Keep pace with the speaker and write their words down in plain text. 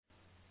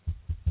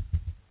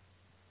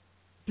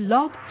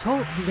Blog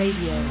Talk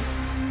Radio.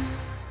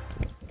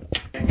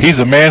 He's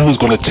a man who's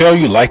going to tell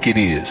you like it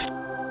is.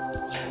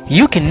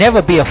 You can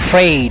never be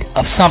afraid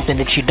of something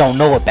that you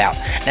don't know about.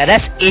 Now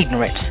that's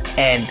ignorance,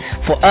 and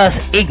for us,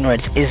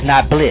 ignorance is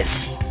not bliss.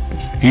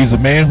 He's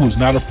a man who's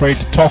not afraid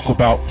to talk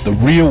about the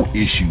real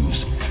issues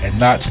and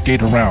not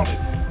skate around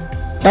it.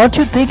 Don't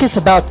you think it's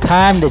about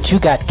time that you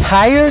got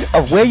tired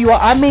of where you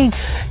are? I mean,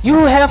 you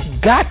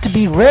have got to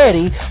be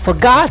ready for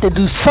God to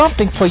do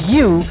something for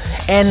you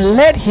and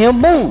let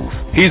Him move.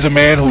 He's a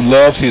man who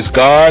loves his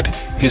God,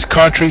 his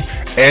country,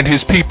 and his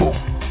people.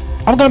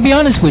 I'm going to be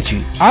honest with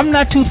you. I'm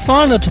not too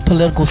fond of the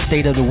political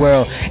state of the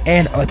world,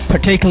 and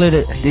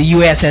particularly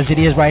the U.S. as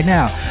it is right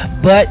now.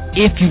 But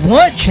if you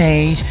want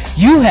change,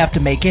 you have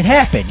to make it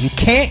happen. You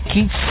can't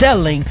keep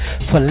settling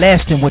for less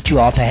than what you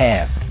ought to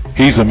have.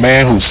 He's a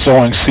man who's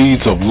sowing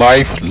seeds of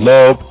life,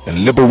 love,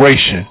 and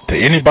liberation to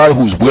anybody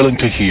who's willing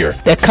to hear.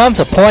 There comes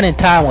a point in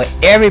time where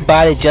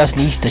everybody just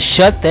needs to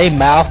shut their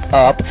mouth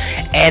up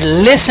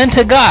and listen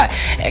to God.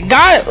 And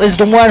God is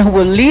the one who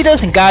will lead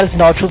us, and God is in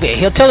all truth.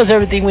 He'll tell us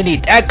everything we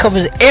need. That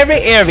covers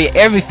every area,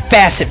 every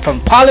facet, from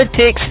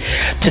politics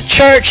to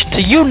church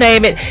to you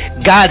name it.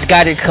 God's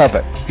got it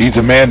covered. He's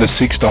a man that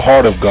seeks the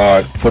heart of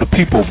God for the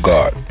people of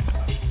God.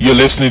 You're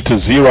listening to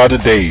Zero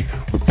Today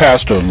with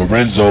Pastor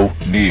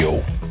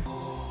Neal.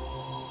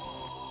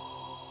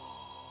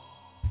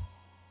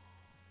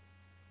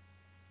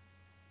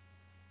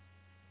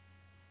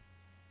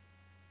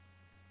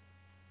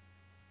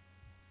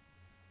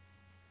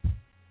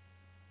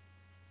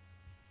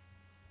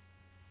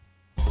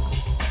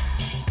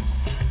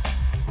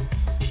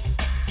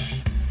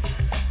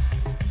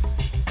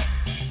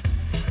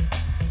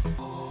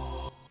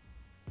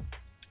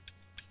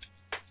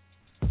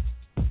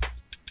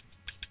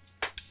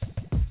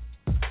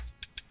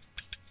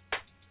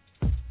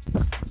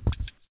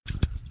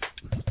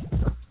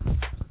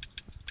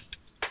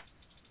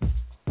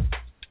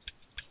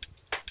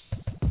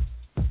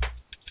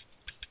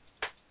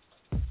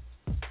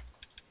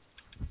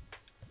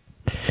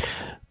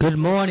 Good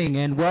morning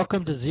and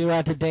welcome to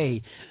Zero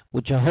Today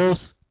with your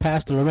host,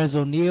 Pastor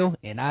Neal,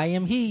 and I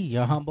am he,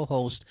 your humble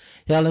host,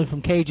 hailing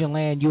from Cajun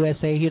Land,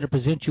 USA, here to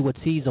present you with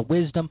seeds of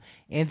wisdom,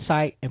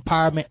 insight,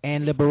 empowerment,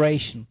 and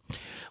liberation.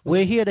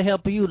 We're here to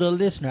help you, the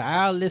listener,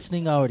 our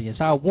listening audience,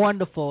 our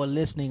wonderful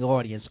listening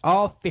audience,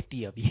 all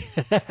 50 of you.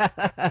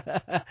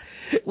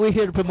 We're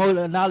here to promote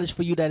a knowledge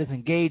for you that is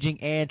engaging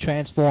and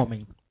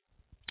transforming.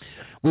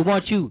 We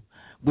want you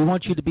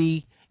to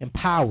be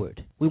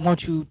empowered. We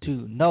want you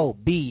to know,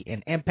 be,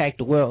 and impact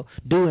the world,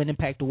 do and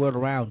impact the world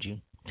around you.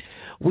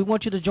 We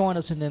want you to join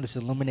us in this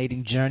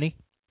illuminating journey.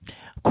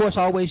 Of course,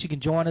 always you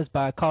can join us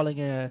by calling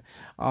in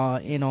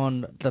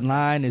on the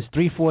line is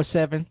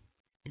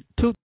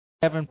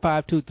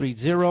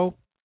 347-237-5230.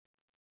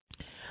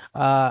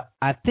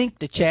 I think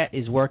the chat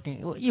is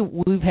working.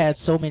 We've had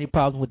so many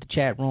problems with the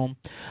chat room,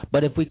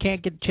 but if we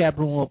can't get the chat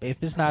room up, if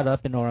it's not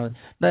up and on,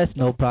 that's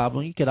no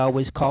problem. You can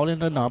always call in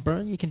the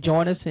number. You can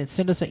join us and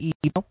send us an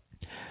email,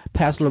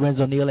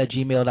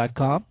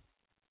 PastorLorenzoNeal@gmail.com.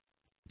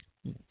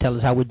 Tell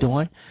us how we're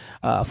doing.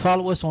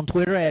 Follow us on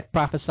Twitter at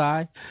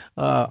Prophesy,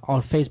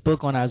 on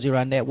Facebook on our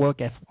Zero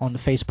Network on the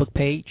Facebook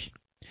page.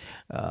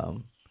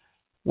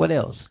 What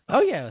else?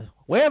 Oh, yeah,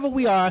 wherever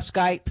we are,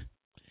 Skype,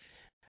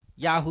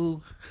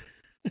 Yahoo,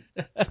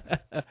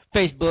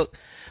 Facebook,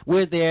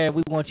 we're there.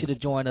 We want you to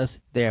join us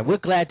there. We're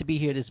glad to be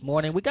here this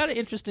morning. We got an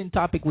interesting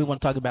topic we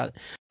want to talk about.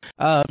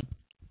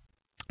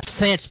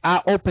 Since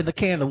I opened the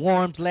can of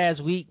worms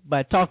last week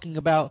by talking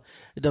about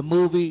the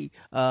movie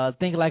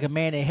Think Like a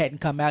Man that hadn't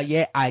come out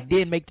yet, I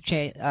did make the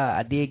chance.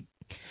 I did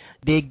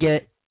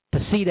get to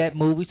see that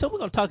movie, so we're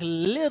going to talk a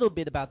little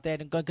bit about that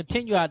and going to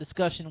continue our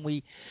discussion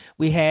we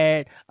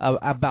had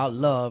about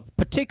love,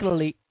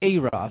 particularly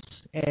Eros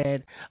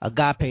and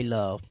agape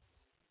love.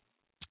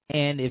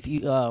 And if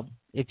you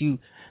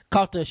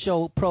caught the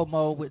show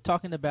promo, we're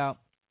talking about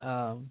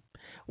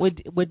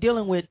we're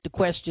dealing with the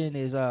question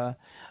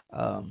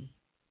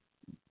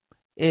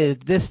is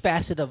this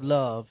facet of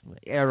love,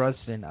 Eros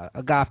and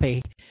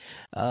agape,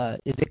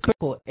 is it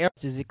critical?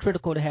 Eros, is it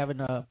critical to having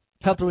a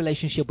healthy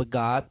relationship with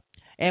God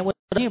and with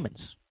humans?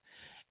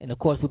 And of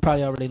course, we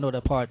probably already know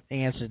the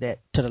answer that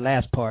to the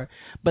last part.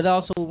 But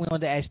also, we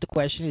wanted to ask the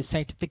question: is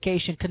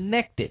sanctification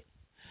connected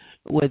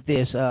with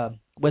this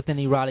with an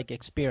erotic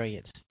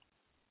experience?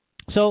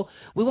 So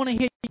we want to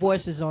hear your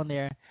voices on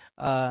there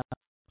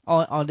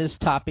on this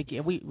topic,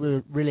 and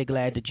we're really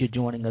glad that you're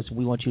joining us.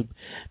 We want you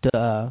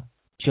to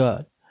get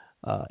your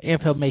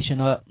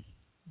information up,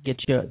 get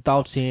your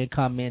thoughts in,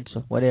 comments,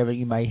 or whatever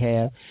you might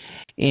have,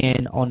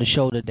 in on the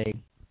show today.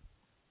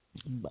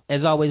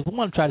 As always, we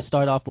want to try to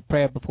start off with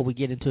prayer before we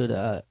get into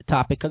the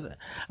topic, because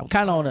I'm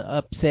kind of on an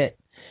upset,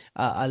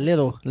 a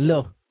little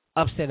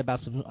upset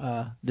about some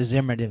the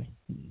Zimmerman,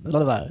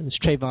 this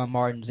Trayvon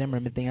Martin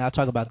Zimmerman thing. I'll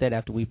talk about that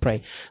after we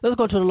pray. Let's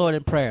go to the Lord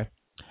in prayer.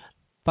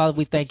 Father,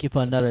 we thank you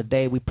for another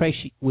day. We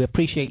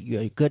appreciate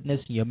your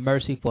goodness and your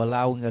mercy for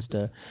allowing us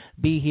to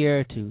be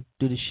here to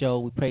do the show.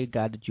 We pray,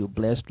 God, that you'll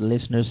bless the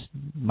listeners,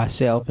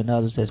 myself and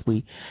others, as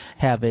we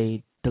have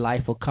a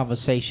delightful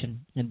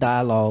conversation and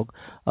dialogue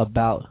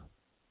about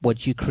what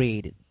you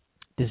created.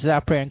 This is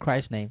our prayer in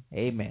Christ's name.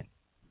 Amen.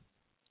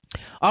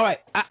 All right.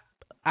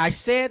 I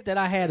said that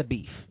I had a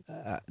beef.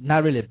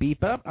 Not really a beef,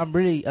 but I'm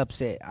really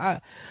upset.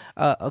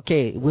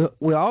 Okay,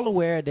 we're all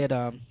aware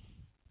that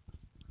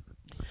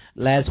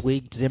last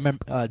week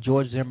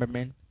George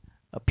Zimmerman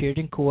appeared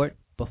in court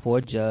before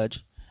a judge,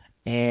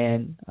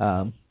 and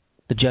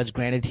the judge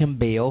granted him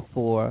bail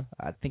for,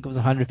 I think it was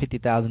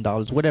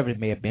 $150,000, whatever it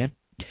may have been.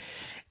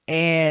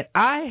 And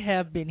I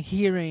have been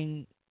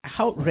hearing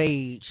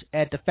outrage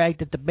at the fact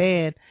that the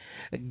man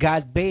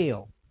got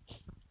bail.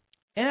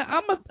 And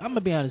I'm gonna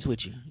be honest with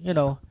you. You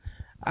know,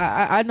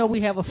 I know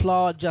we have a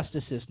flawed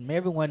justice system.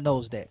 Everyone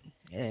knows that.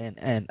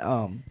 And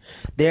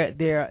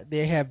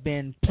there have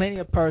been plenty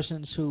of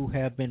persons who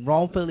have been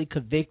wrongfully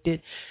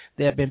convicted.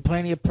 There have been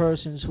plenty of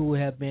persons who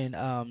have been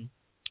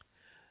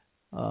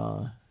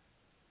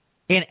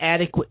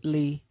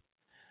inadequately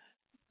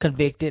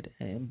convicted.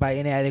 And by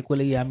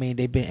inadequately, I mean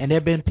there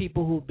have been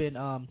people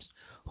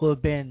who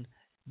have been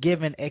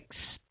given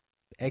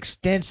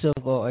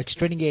extensive or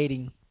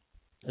excruciating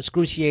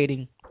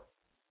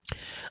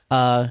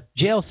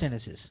jail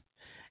sentences.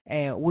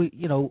 And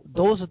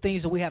those are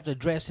things that we have to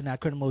address in our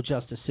criminal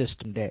justice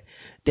system.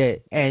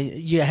 And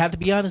you have to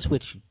be honest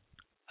with you.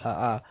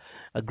 A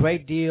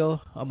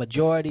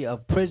majority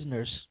of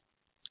prisoners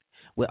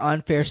with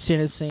unfair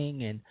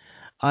sentencing and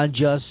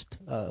unjust,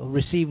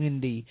 receiving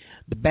the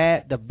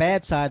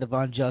bad side of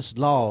unjust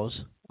laws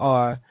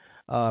are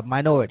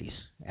minorities,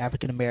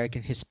 African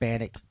American,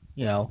 Hispanic.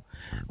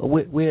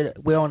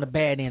 We're on the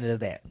bad end of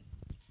that.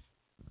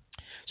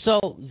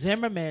 So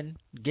Zimmerman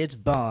gets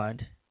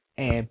bond,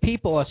 and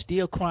people are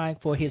still crying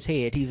for his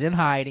head. He's in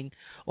hiding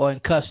or in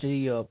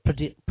custody or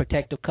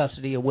protective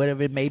custody or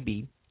whatever it may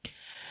be.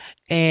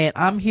 And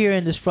I'm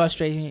hearing this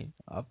frustration,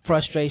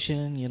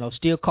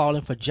 still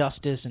calling for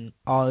justice and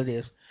all of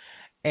this.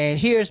 And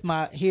here's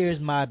my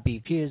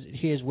beef.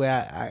 Here's where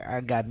I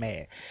got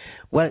mad.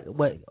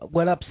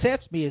 What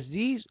upsets me is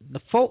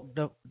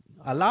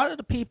a lot of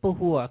the people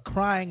who are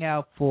crying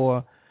out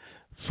for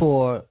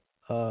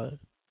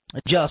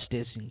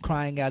justice and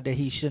crying out that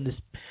he shouldn't,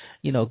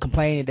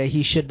 complaining that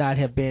he should not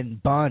have been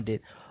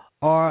bonded,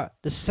 are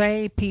the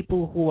same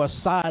people who are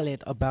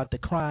silent about the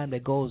crime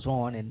that goes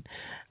on in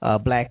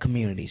black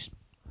communities.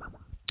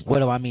 What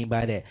do I mean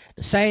by that?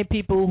 The same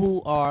people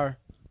who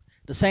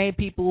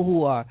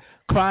are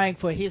crying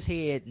for his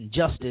head and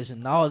justice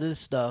and all this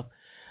stuff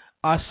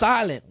are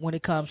silent when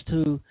it comes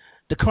to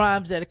the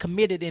crimes that are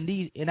committed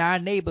in our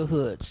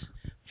neighborhoods.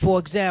 For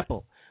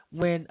example,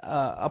 when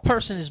a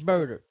person is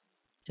murdered,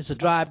 it's a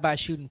drive-by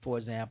shooting, for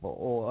example,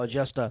 or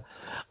just a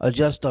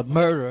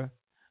murder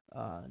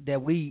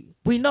that we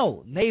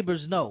know,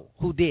 neighbors know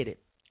who did it,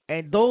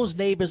 and those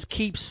neighbors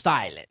keep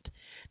silent.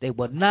 They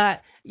will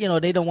not,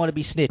 they don't want to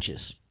be snitches.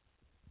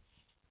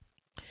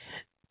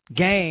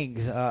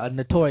 Gangs are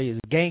notorious.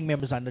 Gang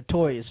members are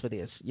notorious for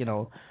this.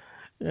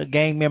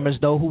 Gang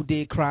members know who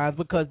did crimes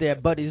because their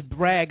buddies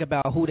brag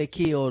about who they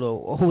killed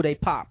or who they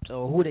popped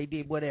or who they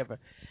did whatever,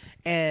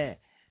 and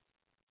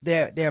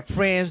their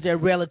friends, their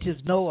relatives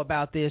know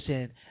about this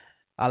and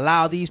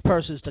allow these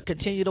persons to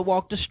continue to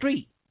walk the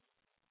street.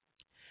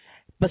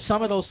 But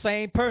some of those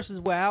same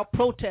persons were out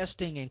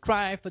protesting and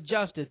crying for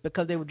justice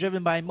because they were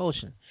driven by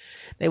emotion.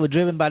 They were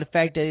driven by the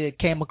fact that it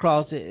came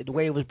across, the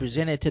way it was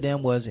presented to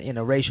them was in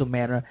a racial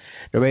manner.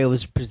 The way it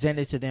was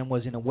presented to them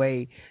was in a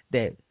way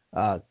that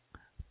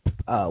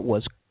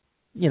was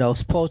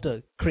supposed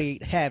to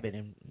create havoc,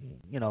 and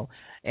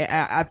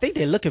I think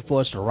they're looking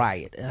for us to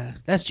riot.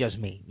 That's just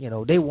me.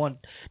 They want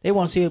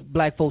to see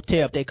black folk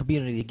tear up their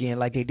community again,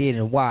 like they did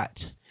in Watts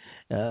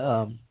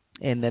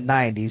in the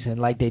 90s, and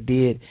like they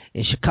did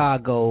in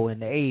Chicago in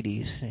the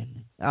 80s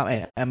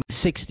and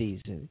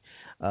 60s, and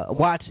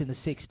Watts in the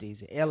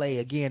 60s, L.A.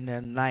 again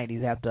in the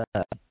 90s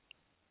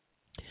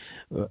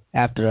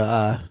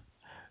after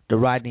the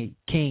Rodney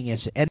King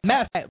incident. And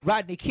matter of fact,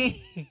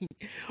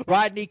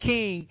 Rodney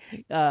King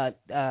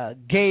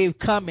gave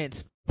comments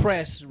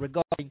press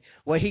regarding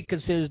what he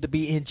considers to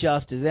be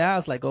injustice. And I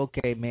was like,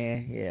 okay,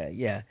 man,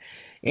 yeah,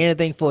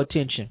 anything for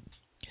attention.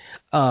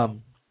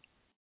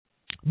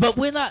 But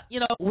we're not,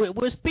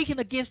 we're speaking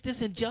against this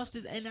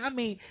injustice, and I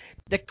mean,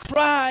 the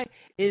cry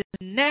is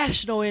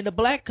national in the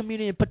black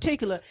community in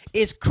particular.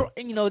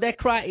 That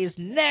cry is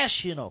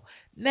national,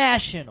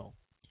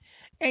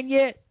 and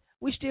yet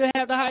we still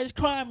have the highest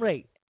crime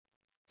rate,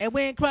 and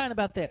we ain't crying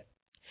about that.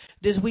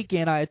 This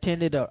weekend, I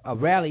attended a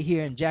rally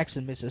here in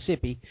Jackson,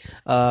 Mississippi,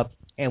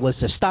 and was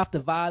the Stop the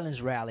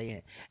Violence rally.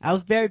 And I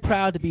was very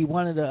proud to be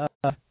one of the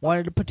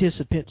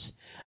participants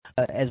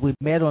as we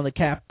met on the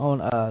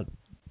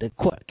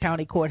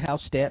county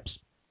courthouse steps.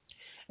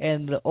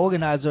 And the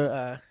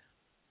organizer,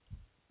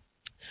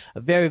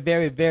 a very,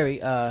 very, very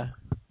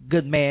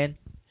good man.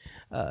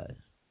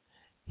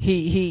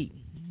 He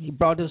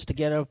brought us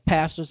together,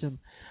 pastors and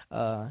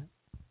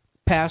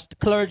pastor,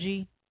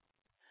 clergy,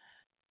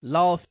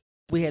 law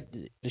We had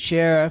the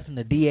sheriff and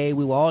the DA.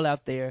 We were all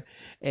out there,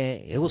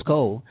 and it was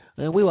cold.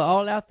 And we were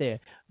all out there.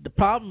 The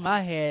problem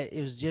I had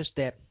is just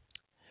that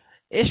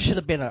it should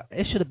have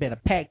been a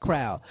packed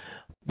crowd.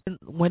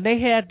 When they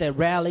had that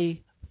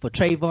rally for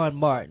Trayvon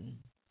Martin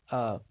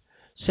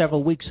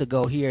several weeks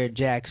ago here in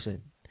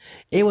Jackson,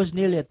 it was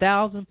nearly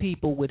 1,000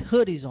 people with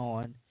hoodies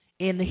on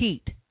in the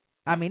heat.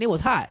 I mean, it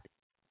was hot.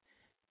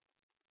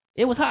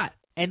 It was hot,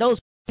 and those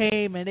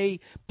came and they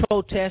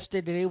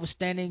protested and they were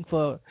standing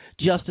for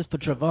justice for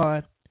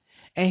Trayvon.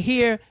 And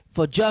here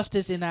for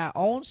justice in our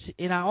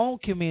own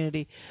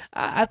community,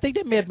 I think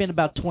there may have been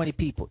about 20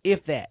 people,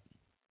 if that.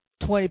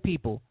 20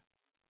 people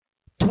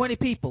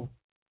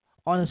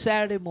on a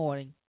Saturday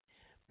morning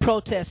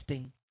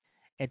protesting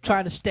and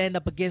trying to stand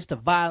up against the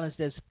violence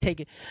that's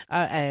taken.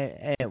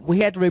 We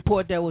had to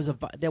report there was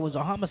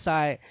a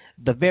homicide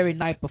the very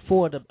night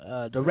before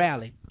the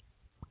rally.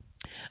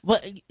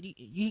 But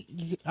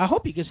I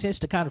hope you can sense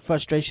the kind of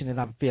frustration that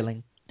I'm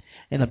feeling,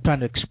 and I'm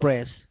trying to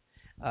express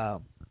that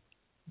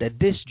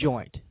this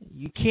joint,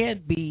 you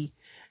can't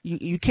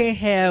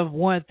have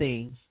one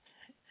thing.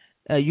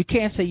 You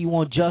can't say you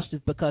want justice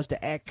because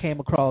the act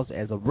came across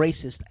as a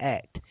racist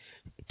act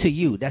to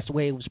you. That's the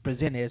way it was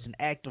presented, as an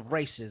act of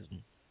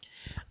racism,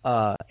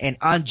 an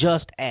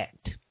unjust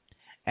act,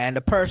 and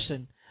the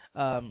person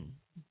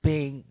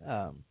being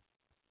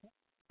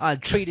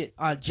treated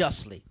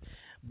unjustly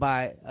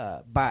by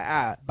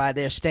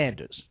their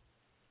standards,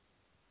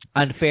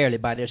 unfairly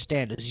by their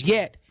standards.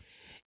 Yet,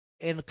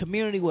 in a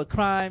community where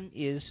crime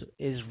is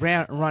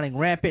running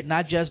rampant,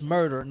 not just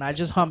murder, not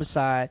just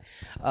homicide,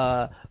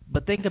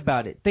 but think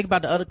about it. Think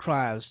about the other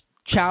crimes: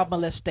 child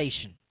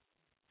molestation,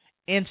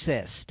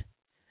 incest,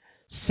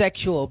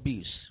 sexual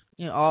abuse.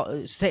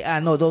 I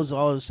know those are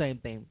all the same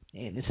thing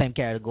in the same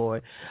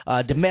category.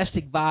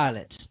 Domestic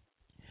violence,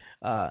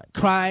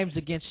 crimes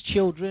against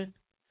children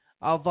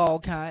of all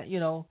kinds.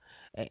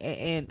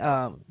 And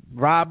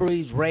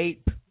robberies,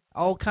 rape,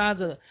 all kinds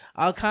of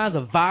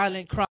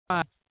violent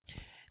crime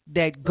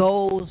that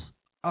goes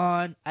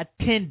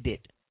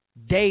unattended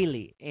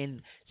daily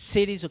in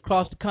cities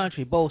across the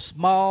country, both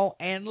small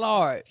and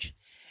large.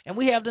 And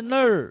we have the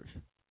nerve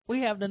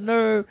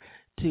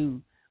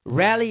to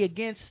rally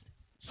against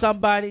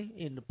somebody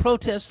and to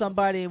protest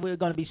somebody, and we're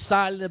going to be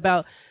silent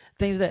about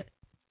things that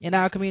in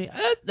our community.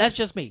 That's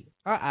just me.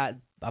 I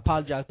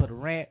apologize for the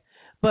rant,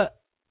 but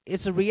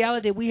it's a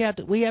reality. We have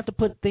to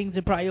put things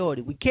in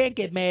priority. We can't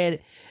get mad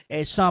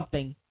at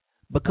something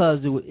because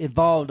it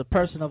involved a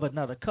person of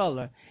another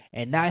color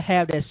and not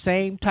have that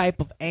same type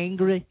of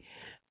angry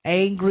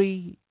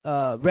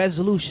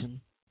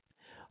resolution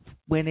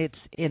when it's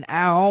in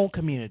our own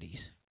communities.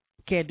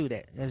 Can't do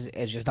that.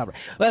 It's just not right.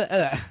 Well,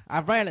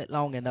 I've ran it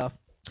long enough.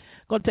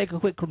 Going to take a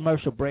quick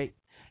commercial break,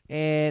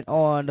 and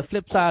on the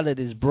flip side of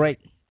this break,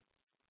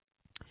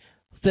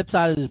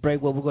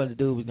 what we're going to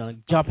do, we're going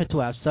to jump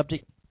into our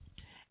subject.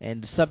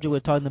 And the subject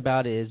we're talking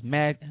about is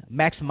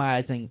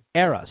maximizing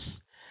Eros.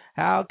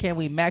 How can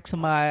we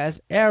maximize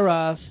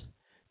Eros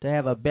to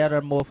have a better,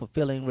 more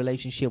fulfilling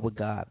relationship with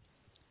God?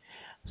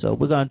 So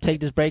we're going to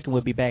take this break, and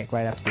we'll be back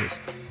right after this.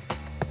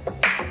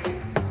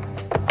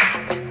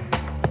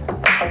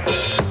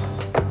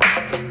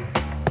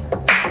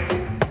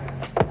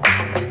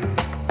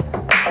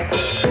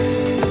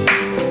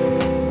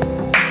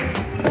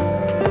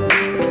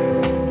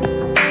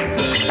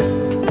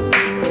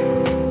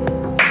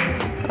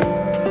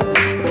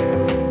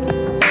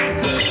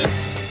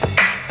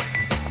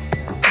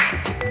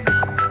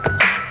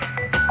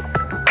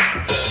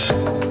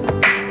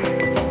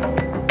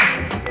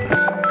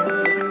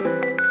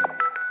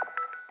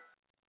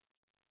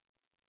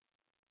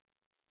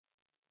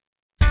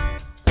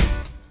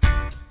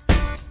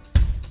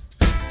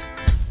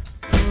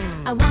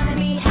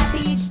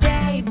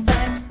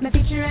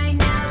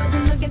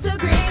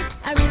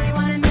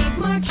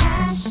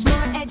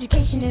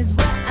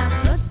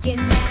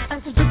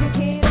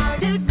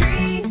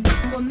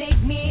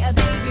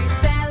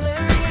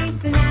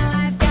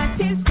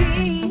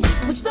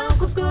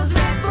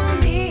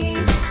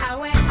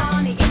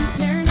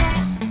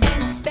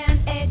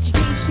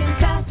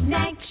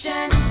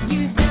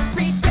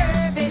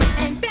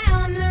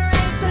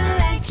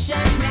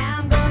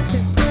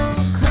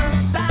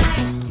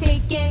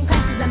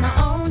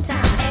 Own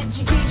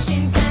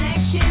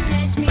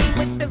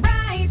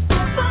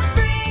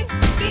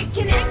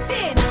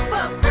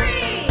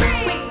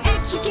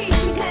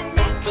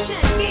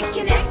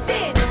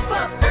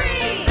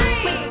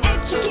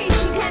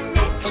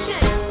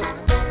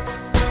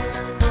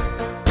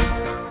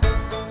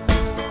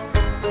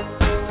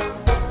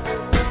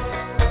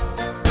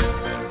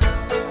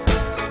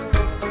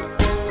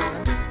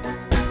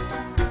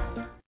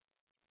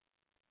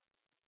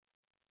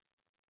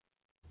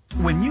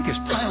When mucus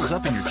piles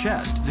up in your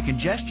chest, the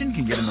congestion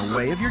can get in the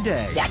way of your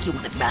day. Got you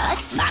with the mud,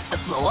 mop the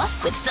floor.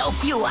 With so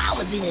few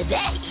hours in a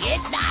day,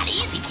 it's not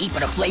easy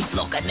keeping a place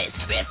looking this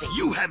spiffy.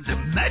 You have the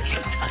magic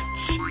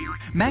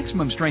touch.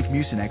 Maximum Strength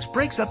Mucinex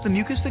breaks up the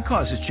mucus that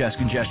causes chest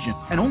congestion.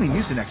 And only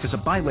Mucinex is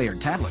a bilayered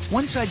tablet.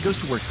 One side goes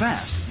to work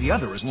fast, the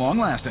other is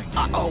long-lasting.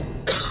 Uh-oh.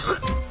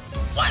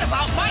 What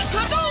about my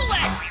to-do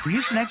list?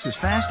 Mucinex is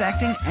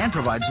fast-acting and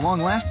provides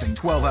long-lasting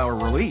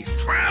 12-hour relief. 12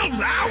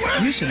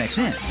 hours? Mucinex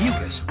in,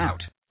 mucus out.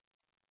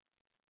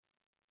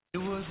 It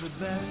was the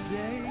best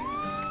day.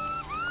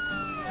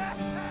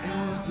 It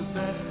was the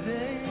best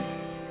day.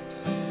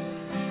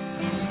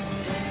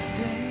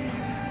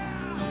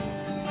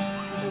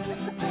 It was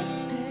the best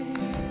day.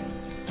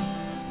 Because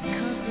of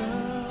you.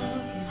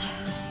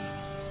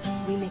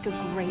 We make a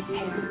great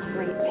pair.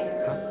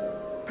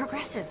 Huh?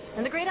 Progressive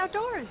and the great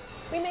outdoors.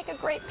 We make a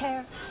great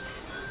pair.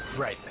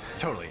 Right,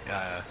 totally.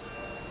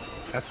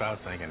 That's what I was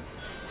thinking.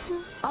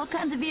 All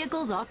kinds of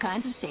vehicles, all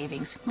kinds of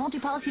savings.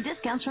 Multi-policy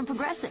discounts from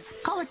Progressive.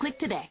 Call or click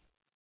today.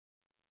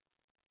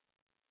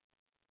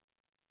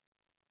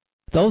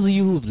 Those of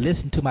you who've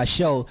listened to my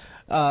show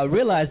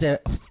realize that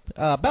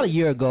about a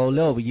year ago, a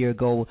little over a year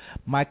ago,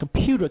 my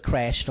computer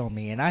crashed on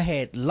me, and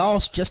I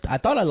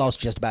thought I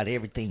lost just about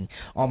everything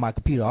on my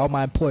computer, all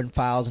my important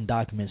files and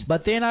documents.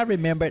 But then I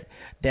remembered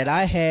that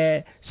I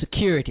had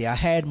security. I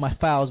had my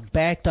files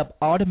backed up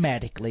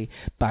automatically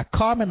by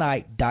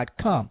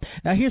Carbonite.com.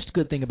 Now, here's the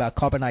good thing about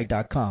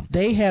Carbonite.com.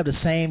 They have the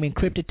same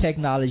encrypted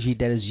technology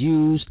that is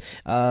used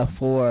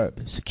for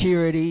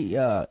security,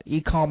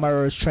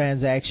 e-commerce,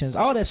 transactions,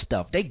 all that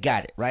stuff. They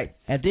got it, right?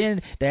 And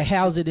then they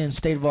house it in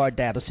state-of-the-art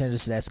data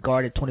centers that's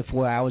guarded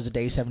 24 hours a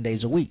day, 7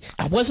 days a week.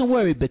 I wasn't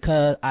worried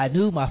because I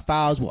knew my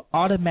files were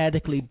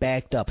automatically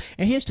backed up.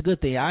 And here's the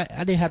good thing. I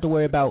didn't have to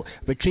worry about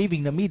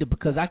retrieving them either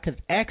because I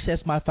could access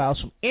my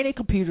files from any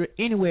computer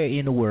anywhere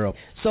in the world.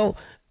 So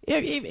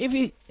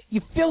if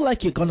you feel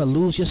like you're going to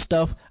lose your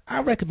stuff, I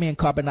recommend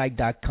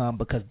Carbonite.com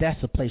because that's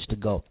the place to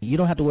go. You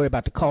don't have to worry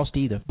about the cost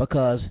either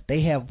because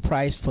they have a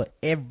price for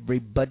every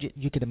budget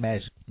you can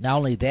imagine. Not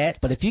only that,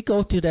 but if you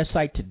go to their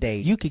site today,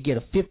 you can get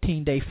a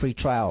 15-day free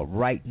trial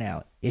right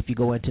now if you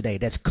go in today.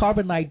 That's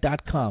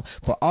Carbonite.com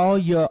for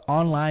all your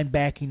online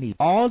backing needs.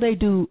 All they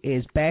do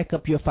is back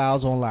up your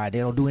files online. They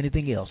don't do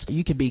anything else.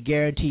 You can be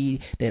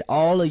guaranteed that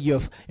all of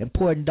your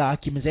important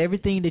documents,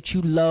 everything that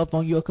you love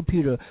on your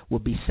computer will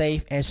be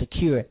safe and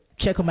secure.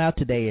 Check them out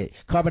today at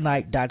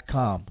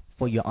Carbonite.com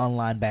for your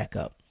online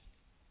backup.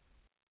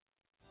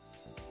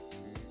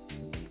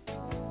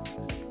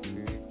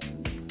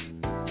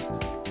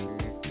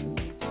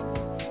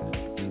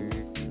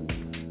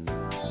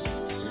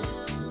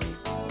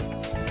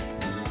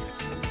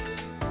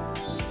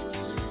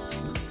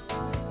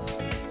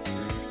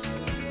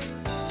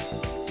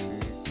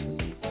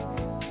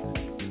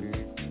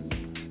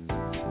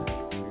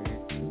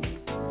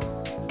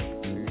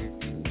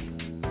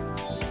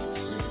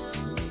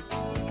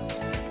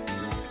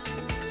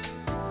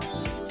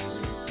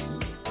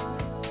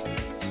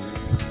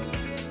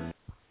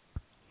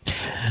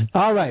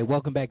 All right,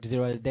 welcome back to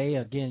Zero Today.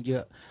 Again,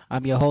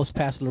 I'm your host,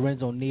 Pastor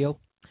Neal,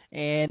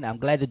 and I'm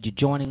glad that you're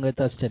joining with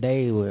us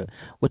today. We're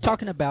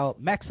talking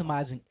about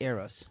maximizing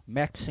Eros.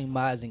 How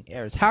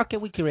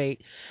can we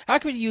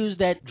use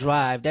that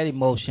drive, that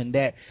emotion,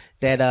 that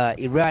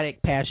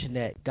erotic passion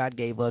that God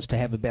gave us to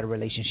have a better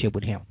relationship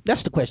with Him?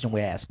 That's the question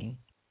we're asking.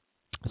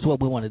 That's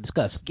what we want to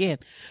discuss. Again,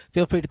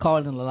 feel free to call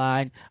in the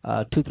line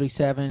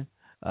 347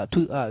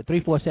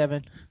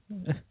 237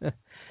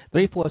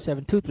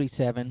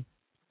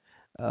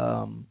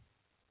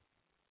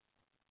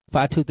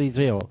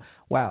 5230.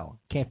 Wow,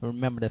 can't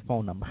remember that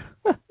phone number.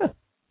 But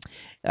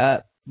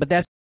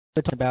that's what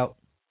we're talking about.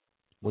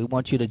 We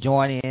want you to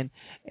join in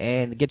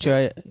and get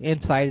your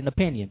insight and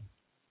opinion.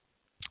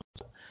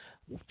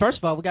 First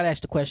of all, we got to ask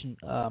the question,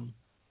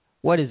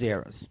 what is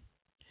Eros?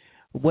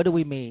 What do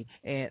we mean?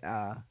 And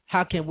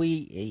how can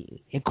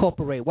we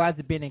incorporate? Why has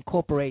it been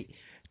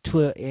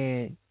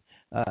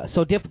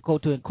so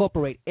difficult to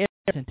incorporate Eros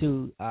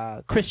into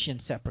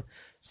Christian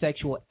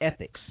sexual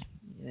ethics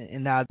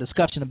in our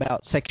discussion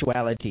about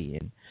sexuality,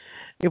 and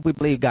if we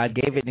believe God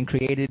gave it and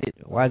created it,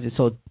 why is it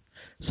so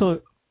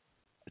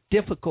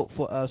difficult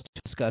for us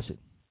to discuss it?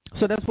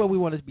 So that's what we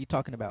want to be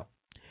talking about.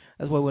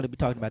 That's what we want to be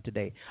talking about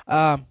today.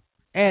 And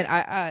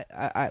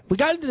we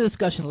got into the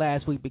discussion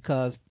last week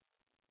because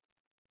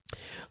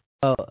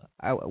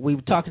we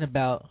were talking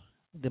about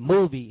the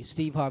movie,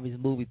 Steve Harvey's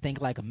movie, Think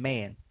Like a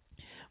Man,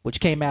 which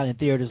came out in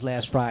theaters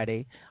last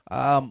Friday.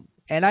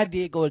 And I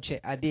did get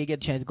a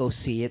chance to go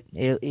see it.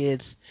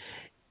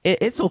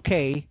 It's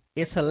okay.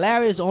 It's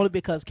hilarious only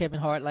because Kevin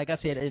Hart, like I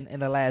said in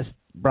the last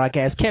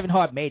broadcast, Kevin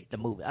Hart made the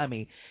movie. I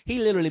mean, he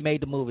literally made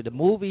the movie. The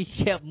movie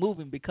kept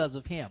moving because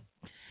of him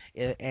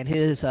and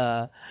his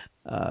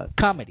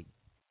comedy.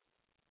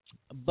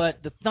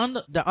 But the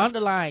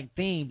underlying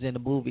themes in the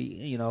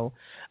movie,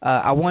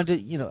 I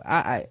wanted,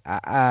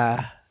 I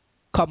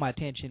caught my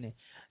attention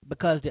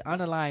because the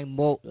underlying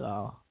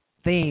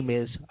theme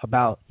is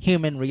about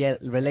human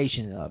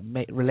relations,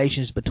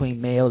 relations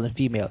between male and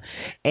female,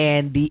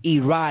 and the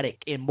erotic,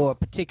 in more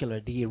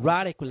particular, the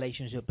erotic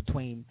relationship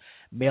between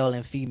male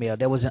and female.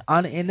 There was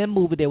in the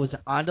movie there was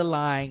an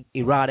underlying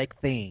erotic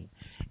theme,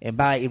 and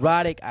by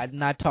erotic, I'm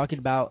not talking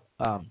about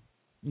a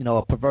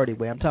perverted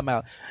way. I'm talking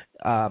about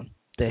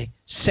the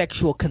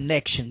sexual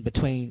connection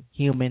between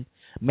human,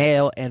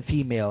 male, and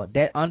female.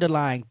 That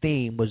underlying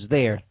theme was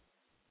there,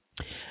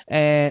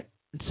 and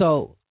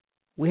so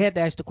we had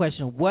to ask the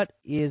question, what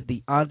is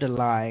the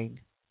underlying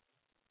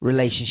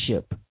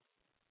relationship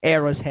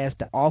Eros has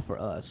to offer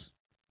us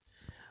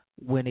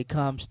when it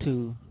comes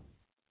to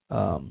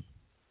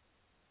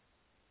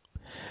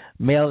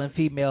male and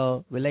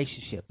female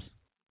relationships?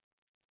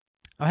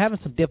 I'm having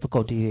some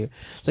difficulty here,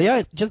 so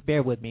y'all just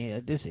bear with me.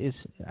 This is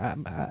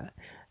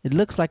it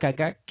looks like I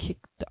got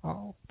kicked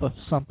off of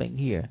something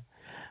here.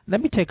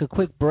 Let me take a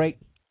quick break.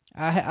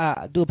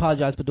 I do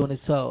apologize for doing this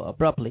so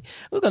abruptly.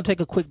 We're going to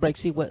take a quick break,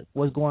 see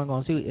what's going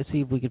on, see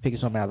if we can figure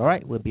something out. All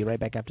right? We'll be right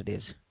back after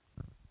this.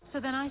 So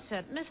then I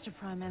said, Mr.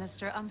 Prime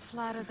Minister, I'm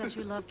flattered that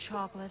you love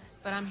chocolate,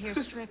 but I'm here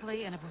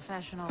strictly in a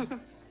professional.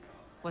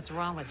 What's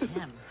wrong with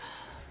him?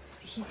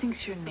 He thinks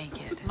you're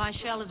naked. My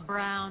shell is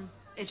brown.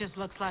 It just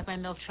looks like my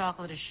milk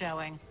chocolate is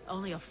showing.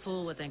 Only a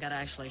fool would think I'd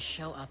actually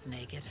show up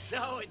naked.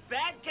 So it's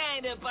that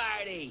kind of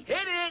party. Hit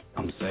it!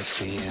 I'm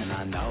sexy and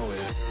I know it.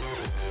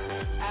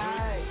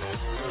 Aye.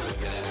 Girl, look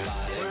at that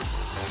body.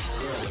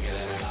 Girl, look at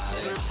that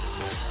body.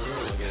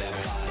 Girl, look at that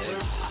body.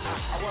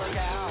 I work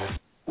out.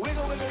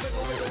 Wiggle, wiggle,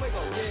 wiggle, wiggle,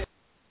 wiggle, yeah.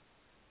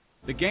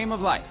 The Game of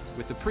Life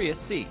with the Prius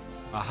C,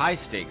 a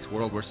high-stakes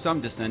world where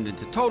some descend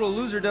into total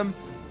loserdom,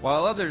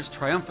 while others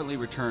triumphantly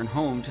return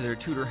home to their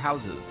Tudor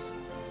houses.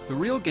 The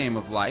real game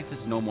of life is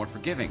no more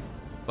forgiving,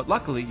 but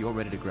luckily you're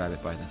ready to grab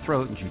it by the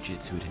throat and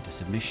jiu-jitsu it into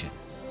submission.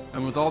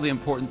 And with all the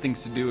important things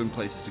to do and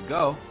places to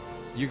go,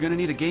 you're going to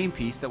need a game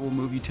piece that will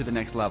move you to the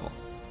next level.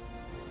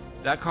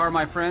 That car,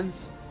 my friends,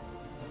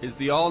 is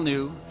the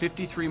all-new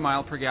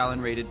 53-mile-per-gallon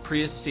rated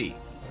Prius C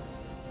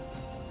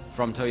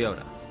from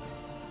Toyota.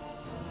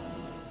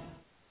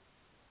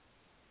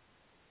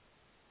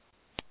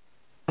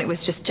 It was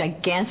just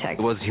gigantic.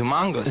 It was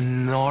humongous.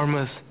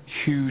 Enormous,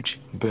 huge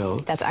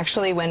bill. That's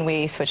actually when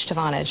we switched to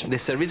Vonage. The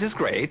service is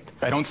great.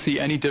 I don't see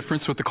any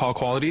difference with the call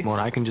quality. More,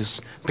 I can just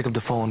pick up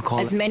the phone and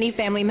call as many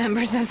family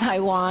members as I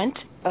want.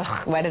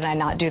 Ugh, why did I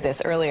not do this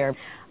earlier?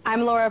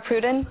 I'm Laura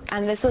Pruden,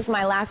 and this was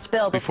my last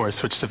bill before I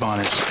switched to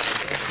Vonage.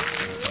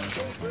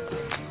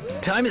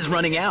 Time is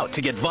running out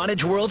to get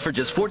Vonage World for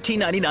just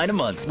 $14.99 a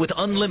month with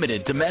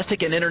unlimited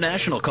domestic and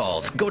international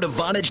calls. Go to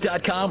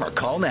Vonage.com or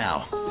call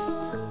now.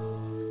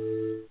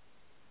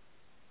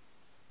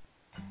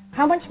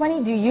 How much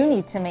money do you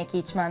need to make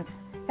each month?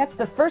 That's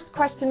the first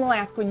question we'll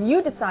ask when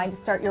you decide to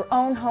start your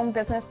own home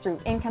business through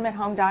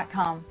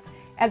IncomeAtHome.com.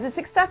 As a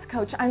success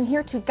coach, I'm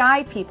here to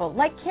guide people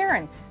like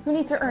Karen who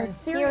need to earn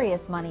serious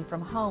money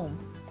from home.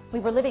 We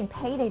were living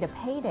payday to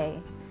payday,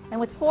 and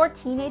with 4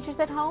 teenagers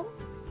at home,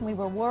 we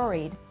were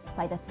worried.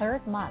 By the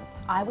 3rd month,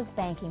 I was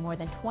banking more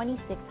than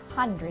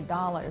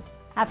 $2,600.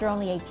 After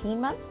only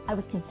 18 months, I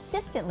was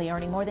consistently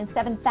earning more than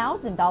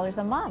 $7,000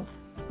 a month.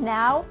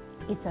 Now,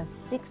 it's a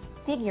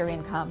 6-figure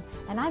income,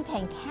 and I'm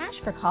paying cash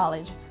for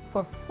college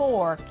for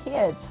 4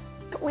 kids.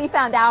 We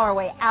found our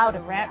way out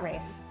of rat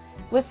race.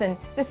 Listen,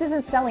 this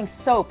isn't selling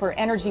soap or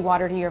energy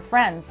water to your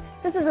friends.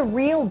 This is a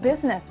real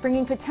business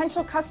bringing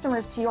potential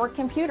customers to your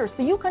computer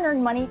so you can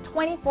earn money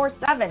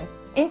 24/7.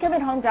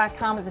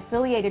 IncomeAtHome.com is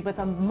affiliated with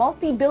a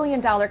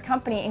multi-billion-dollar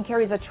company and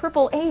carries a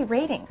AAA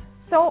rating.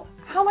 So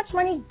how much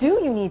money do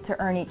you need to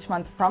earn each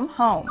month from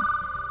home?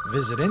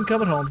 Visit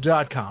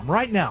IncomeAtHome.com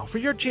right now for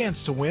your chance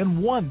to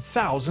win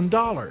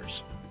 $1,000.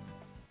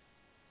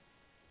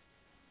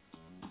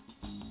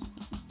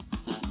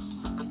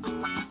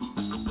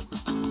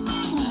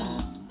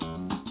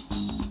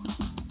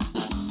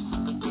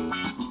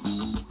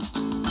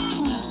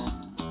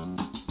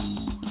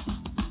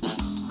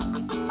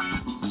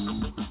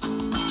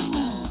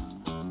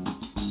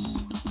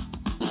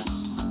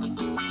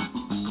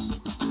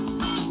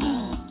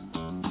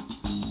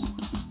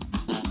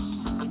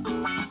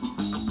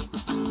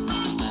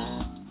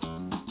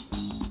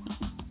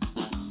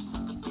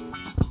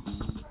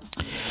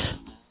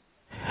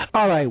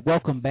 All right,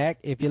 welcome back.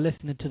 If you're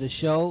listening to the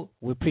show,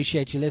 we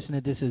appreciate you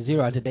listening. This is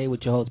Zero Today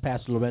with your host,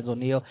 Pastor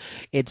Neal.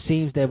 It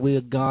seems that we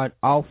have gone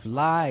off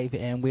live,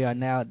 and we are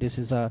now, this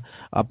is a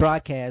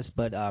broadcast,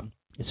 but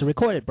it's a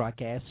recorded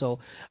broadcast. So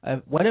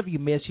whatever you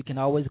missed, you can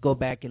always go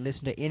back and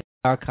listen to any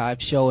archive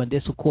show, and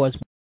this, of course,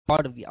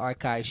 part of the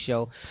archive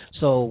show.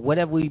 So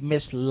whatever we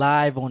missed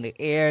live on the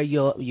air,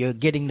 you're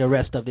getting the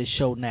rest of this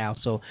show now.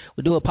 So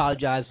we do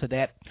apologize for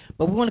that.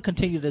 But we want to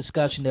continue the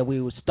discussion that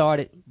we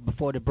started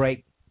before the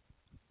break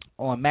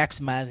on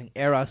maximizing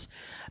Eros,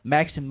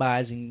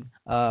 maximizing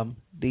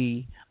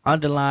the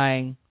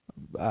underlying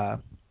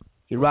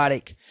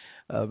erotic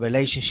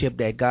relationship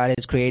that God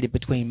has created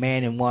between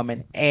man and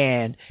woman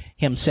and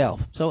himself.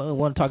 So we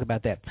want to talk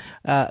about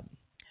that.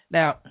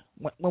 Now,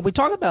 when we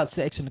talk about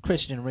sex in the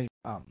Christian arena,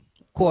 of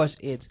course,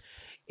 it's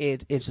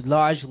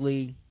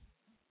largely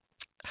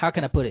how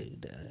can I put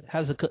it?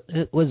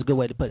 What's a good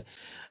way to put it?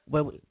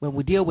 When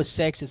we deal with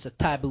sex, it's a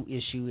taboo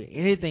issue.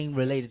 Anything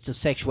related to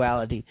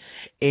sexuality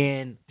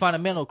in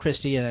fundamental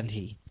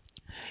Christianity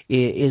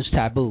is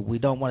taboo. We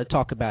don't want to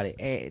talk about it.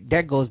 And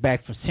that goes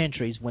back for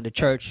centuries when the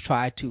church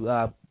tried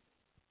to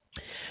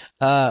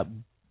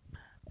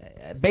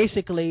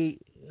basically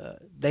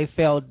they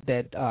felt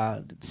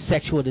that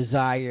sexual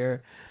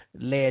desire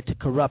led to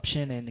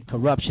corruption, and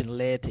corruption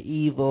led to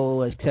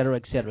evil, et cetera,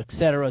 et cetera, et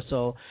cetera.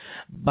 So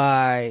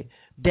by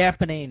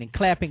dampening and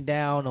clamping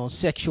down on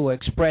sexual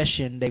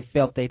expression, they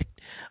felt that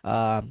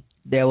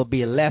there would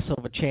be less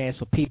of a chance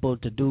for people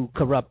to do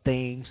corrupt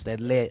things that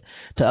led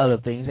to other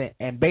things,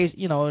 and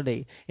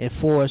they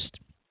forced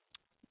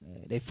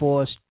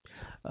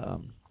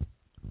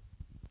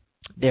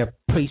their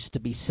priests to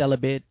be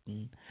celibate,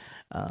 and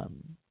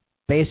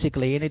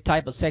basically any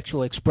type of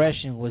sexual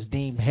expression was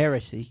deemed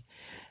heresy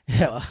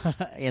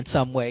in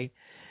some way,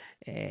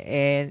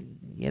 and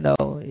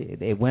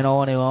it went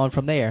on and on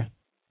from there.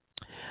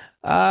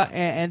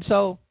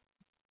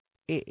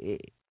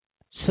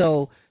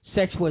 So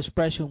sexual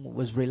expression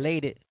was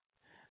related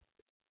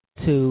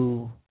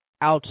to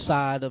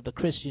outside of the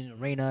Christian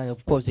arena.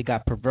 Of course, it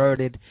got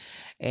perverted,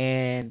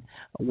 and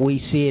we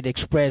see it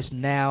expressed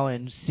now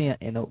in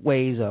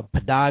ways of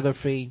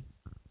pornography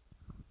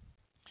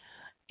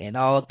and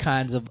all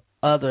kinds of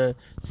other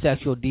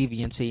sexual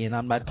deviancy. And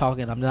I'm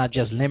not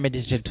just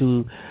limited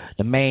to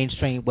the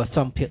mainstream what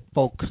some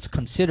folks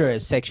consider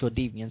as sexual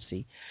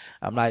deviancy.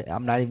 I'm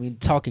not even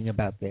talking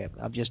about that.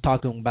 I'm just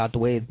talking about the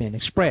way it's been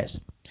expressed.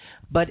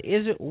 But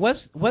is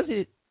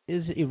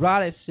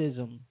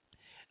eroticism,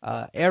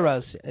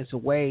 eros, as a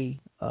way?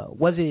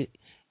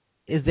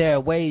 Is there a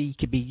way it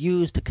could be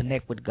used to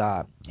connect with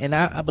God? And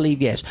I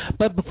believe yes.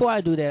 But before I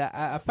do that,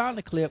 I found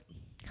a clip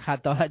I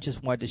thought I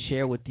just wanted to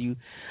share with you.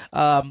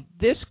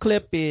 This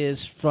clip is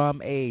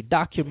from a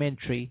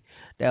documentary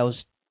that was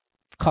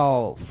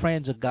called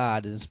Friends of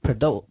God. It's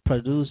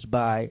produced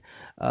by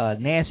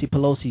Nancy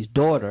Pelosi's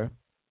daughter,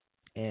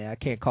 and I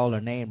can't call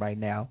her name right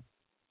now.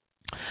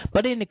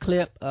 But in the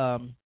clip,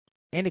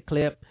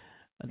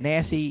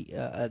 Nancy,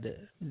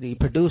 the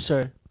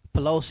producer,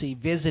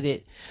 Pelosi,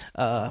 visited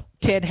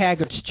Ted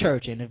Haggard's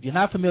church. And if you're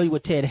not familiar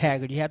with Ted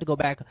Haggard, you have to go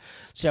back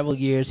several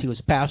years. He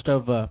was pastor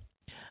of a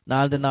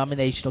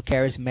non-denominational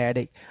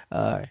charismatic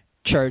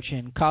church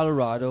in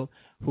Colorado,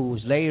 who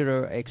was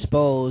later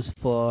exposed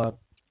for,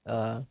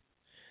 I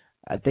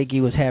think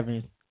he was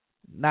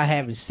not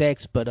having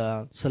sex, but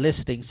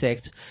soliciting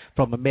sex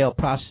from a male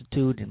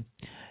prostitute, and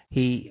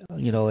he,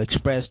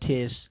 expressed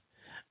his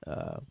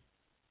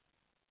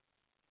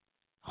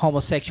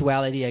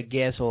homosexuality, I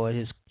guess, or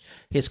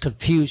his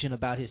confusion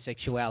about his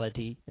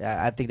sexuality.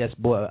 I think that's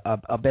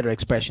a better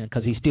expression,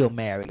 because he's still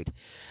married.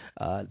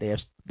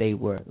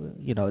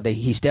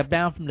 He stepped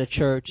down from the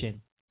church and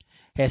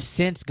has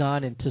since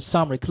gone into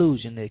some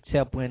reclusion,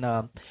 except when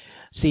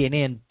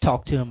CNN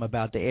talked to him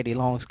about the Eddie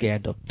Long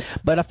scandal.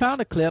 But I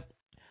found a clip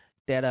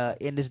that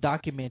in this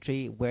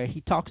documentary where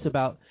he talks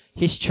about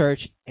his church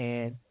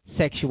and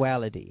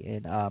sexuality,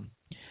 and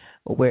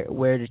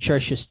where the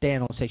church should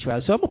stand on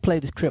sexuality. So I'm gonna play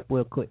this clip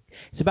real quick.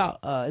 It's about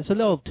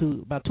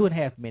about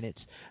 2.5 minutes.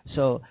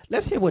 So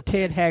let's hear what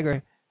Ted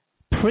Haggard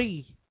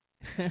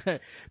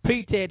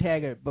pre-Ted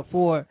Haggard,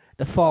 before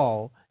the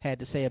fall, had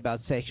to say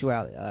about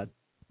sexuality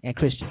and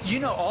Christians.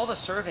 All the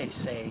surveys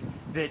say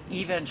that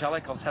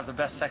evangelicals have the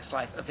best sex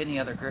life of any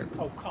other group.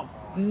 Oh, come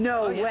on.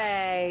 No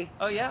way.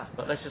 Oh, yeah.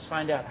 But let's just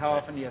find out. How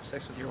often do you have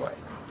sex with your wife?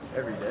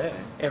 Every day.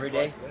 Every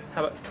day?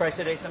 How about twice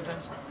a day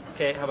sometimes?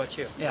 Okay, how about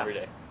you? Yeah. Every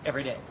day.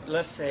 Every day.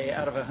 Let's say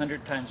out of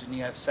 100 times when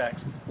you have sex,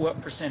 what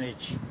percentage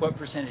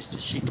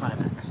does she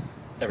climax?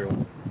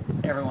 Everyone.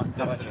 Everyone.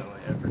 How about you?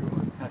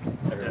 Everyone. Okay.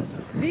 Everyone.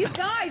 These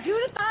guys, you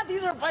would have thought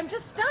these are a bunch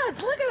of studs.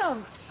 Look at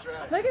them.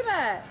 Look at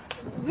that.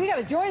 We got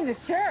to join this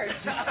church.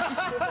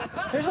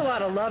 There's a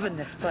lot of love in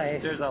this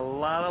place. There's a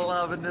lot of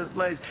love in this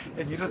place.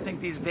 And you don't think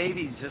these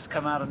babies just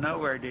come out of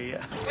nowhere, do you?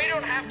 We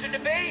don't have to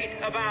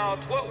debate about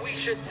what we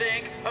should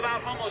think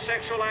about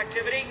homosexual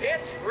activity.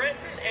 It's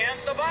written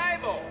in the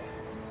Bible.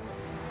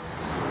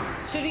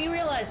 So do you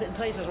realize that in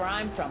places where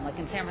I'm from, like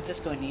in San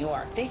Francisco and New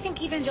York, they think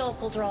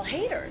evangelicals are all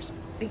haters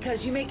because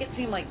you make it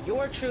seem like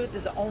your truth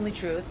is the only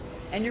truth,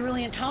 and you're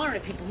really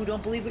intolerant of people who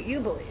don't believe what you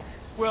believe.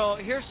 Well,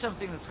 here's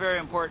something that's very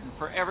important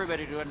for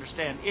everybody to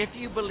understand. If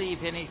you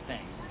believe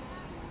anything,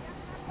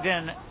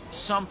 then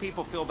some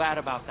people feel bad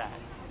about that.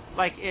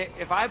 Like,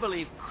 if I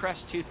believe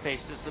Crest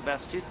toothpaste is the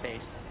best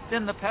toothpaste,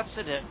 then the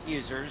Pepsodent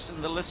users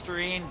and the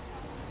Listerine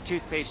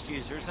toothpaste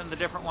users and the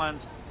different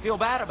ones feel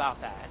bad about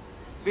that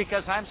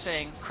because I'm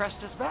saying Crest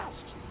is best.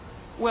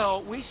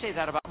 Well, we say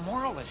that about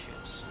moral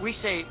issues. We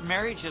say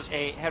marriage is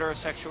a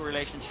heterosexual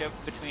relationship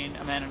between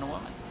a man and a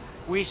woman.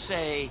 We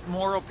say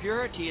moral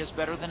purity is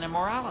better than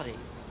immorality.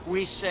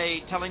 We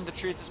say telling the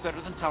truth is better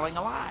than telling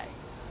a lie.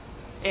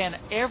 And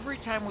every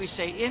time we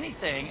say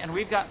anything, and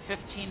we've got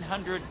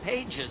 1,500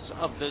 pages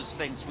of those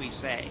things we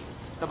say,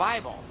 the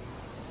Bible,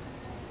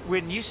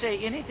 when you say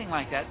anything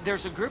like that,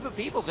 there's a group of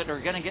people that are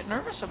going to get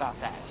nervous about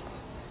that.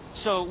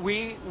 So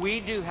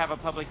we do have a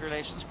public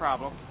relations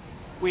problem.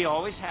 We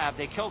always have.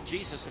 They killed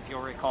Jesus, if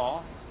you'll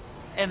recall.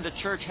 And the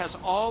church has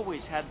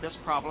always had this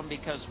problem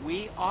because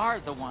we are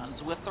the ones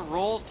with the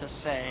role to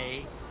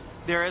say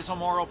there is a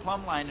moral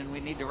plumb line and we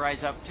need to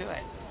rise up to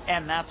it.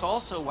 And that's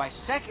also why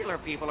secular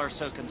people are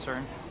so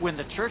concerned when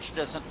the church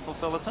doesn't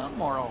fulfill its own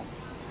moral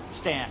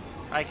stand.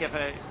 Like if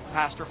a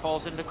pastor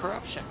falls into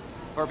corruption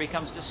or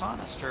becomes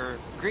dishonest or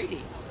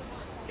greedy.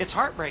 It's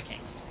heartbreaking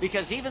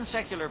because even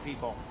secular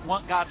people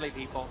want godly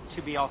people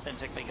to be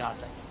authentically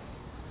godly.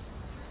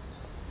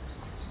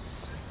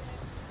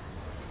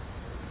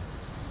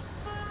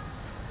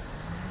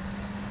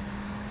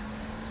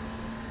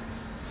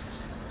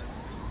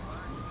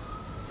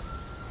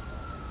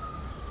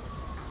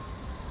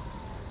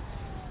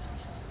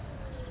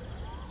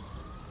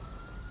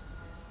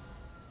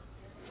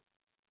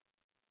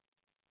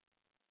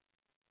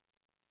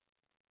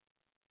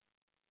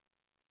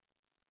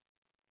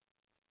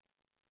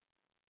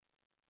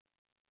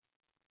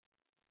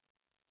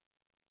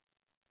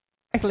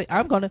 Actually,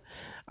 I'm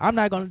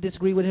not gonna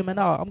disagree with him at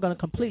all. I'm gonna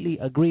completely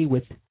agree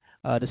with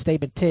the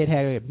statement Ted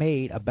Haggard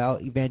made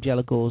about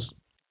evangelicals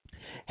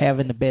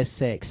having the best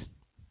sex.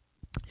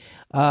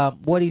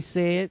 What he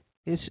said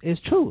is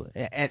true,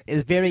 and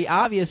it's very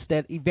obvious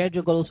that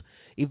evangelical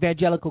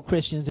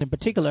Christians in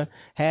particular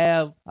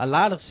have a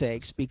lot of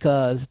sex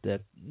because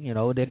they're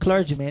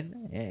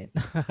clergymen, and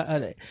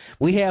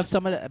we have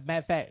matter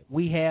of fact,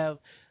 we have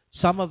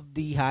some of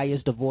the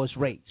highest divorce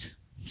rates.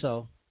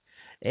 So.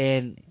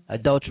 And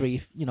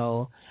adultery,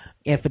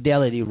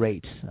 infidelity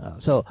rates.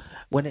 So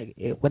when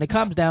it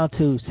comes down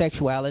to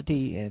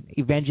sexuality and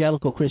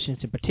evangelical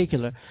Christians in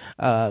particular,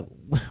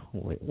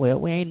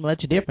 we ain't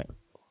much different.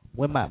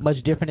 We're not much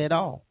different at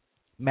all.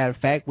 Matter of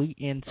fact,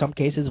 in some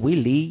cases we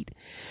lead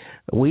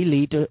the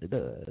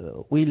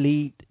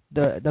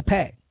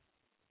pack.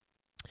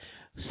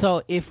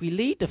 So if we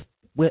lead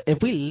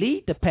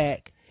the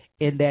pack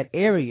in that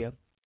area,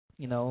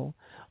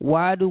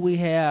 why is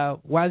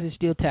it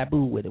still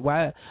taboo with it?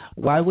 Why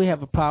do we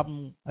have a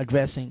problem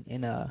addressing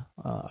and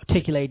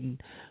articulating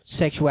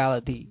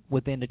sexuality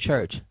within the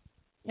church?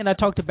 And I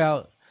talked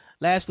about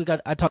last week.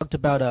 I talked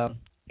about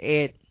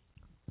Ed.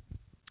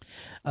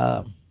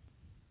 Oh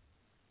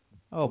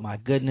my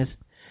goodness,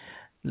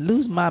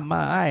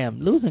 I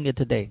am losing it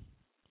today.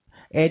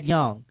 Ed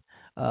Young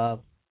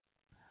of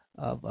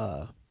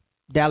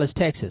Dallas,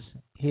 Texas.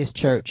 His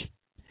church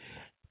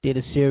did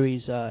a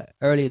series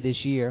earlier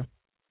this year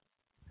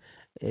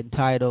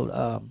entitled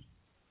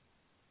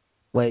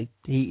early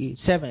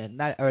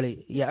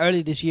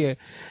this year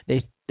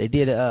he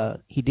did a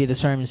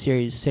sermon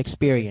series,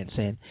 Sexperience,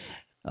 and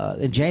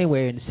in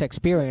January in the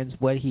Sexperience,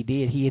 what he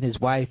did, he and his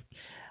wife,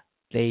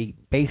 they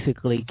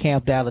basically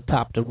camped out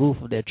atop the roof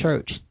of their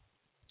church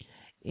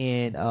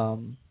in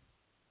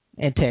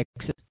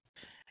Texas,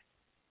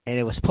 and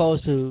it was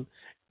supposed to,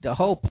 the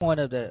whole point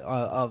of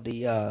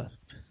the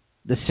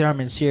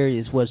sermon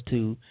series was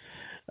to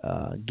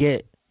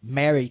get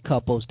married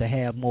couples to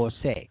have more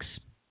sex.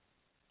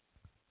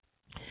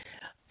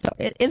 So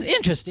it's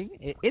interesting.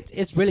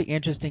 It's really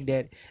interesting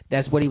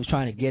that's what he was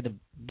trying to get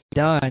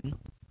done.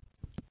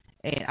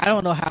 And I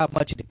don't know how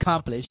much it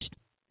accomplished,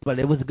 but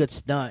it was a good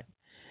stunt.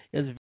 It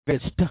was a very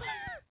good stunt.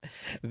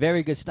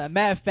 Very good stunt.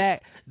 Matter of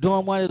fact,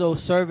 during one of those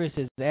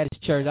services at his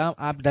church,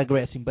 I'm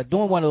digressing, but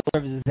during one of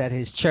those services at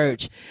his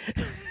church,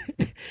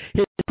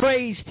 his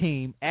praise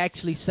team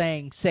actually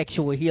sang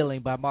 "Sexual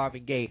Healing" by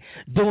Marvin Gaye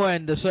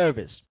during the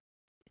service.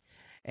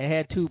 And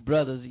had two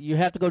brothers. You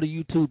have to go to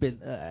YouTube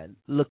and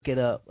look it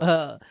up.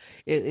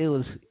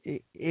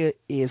 It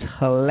is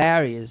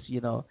hilarious.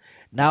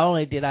 Not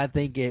only did I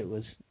think it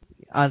was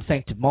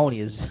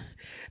unsanctimonious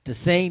to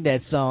sing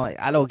that song,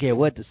 I don't care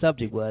what the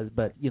subject was,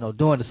 but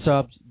during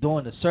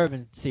the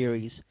sermon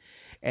series,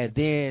 and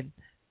then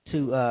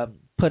to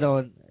put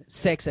on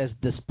sex as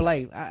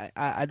display,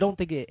 I don't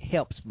think it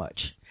helps much.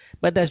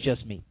 But that's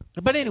just me.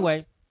 But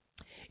anyway,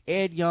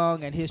 Ed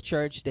Young and his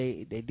church,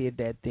 they did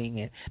that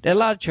thing, and there are a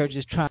lot of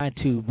churches trying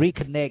to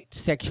reconnect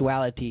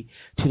sexuality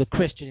to the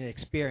Christian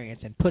experience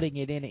and putting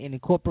it in and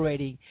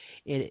incorporating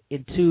it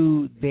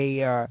into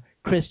their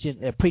Christian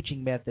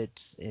preaching methods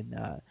and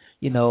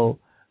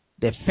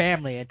their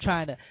family, and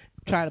trying to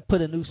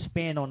put a new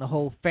spin on the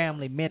whole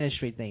family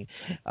ministry thing,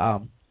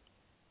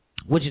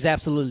 which is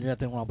absolutely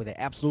nothing wrong with that.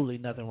 Absolutely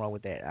nothing wrong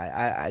with that.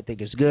 I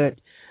think it's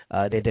good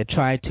that they're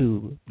trying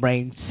to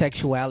bring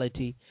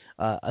sexuality,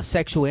 a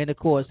sexual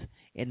intercourse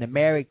in the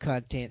married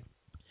content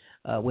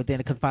within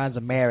the confines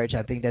of marriage.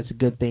 I think that's a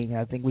good thing.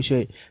 I think we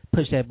should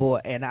push that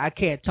board. And I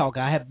can't talk.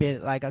 I have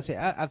been, like I said,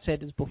 I've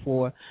said this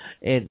before,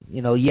 and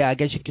I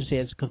guess you can say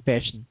it's a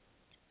confession.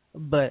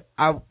 But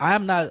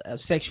I'm not a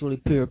sexually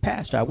pure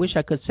pastor. I wish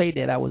I could say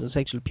that I was a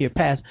sexually pure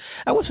pastor.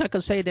 I wish I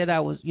could say that I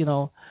was,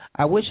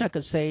 I wish I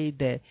could say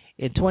that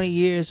in 20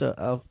 years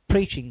of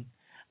preaching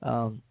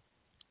and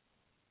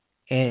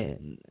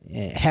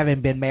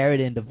having been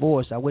married and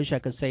divorced, I wish I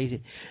could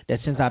say that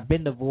since I've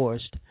been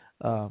divorced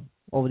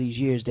over these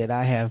years that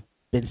I have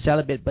been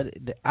celibate, but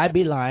I'd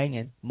be lying,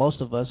 and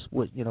most of us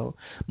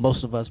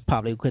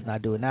probably could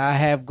not do it. Now I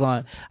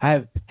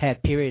have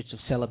had periods of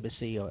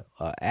celibacy or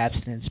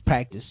abstinence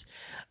practice,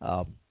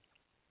 and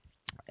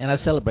I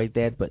celebrate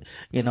that. But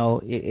it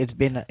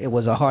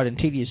was a hard and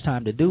tedious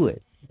time to do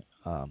it.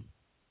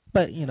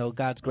 But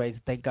God's grace.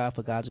 Thank God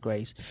for God's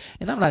grace.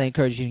 And I'm not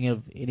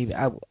encouraging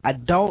I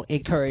don't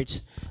encourage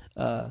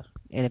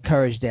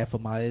that for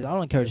I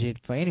don't encourage it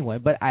for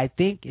anyone. But I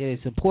think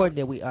it's important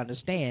that we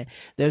understand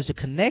there's a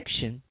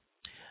connection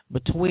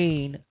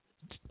between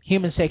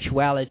human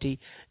sexuality,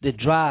 the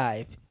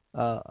drive,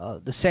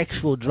 the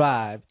sexual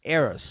drive,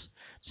 Eros,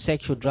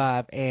 sexual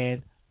drive,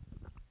 and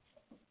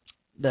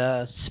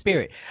the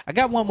spirit. I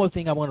got one more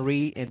thing I want to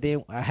read, and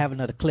then I have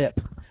another clip.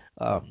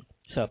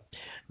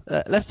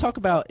 Let's talk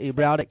about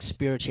erotic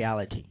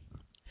spirituality.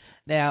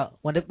 Now,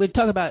 when we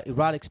talk about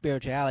erotic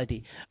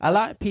spirituality, a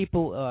lot of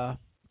people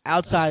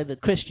outside of the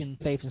Christian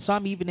faith, and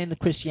some even in the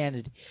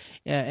Christianity,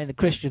 in the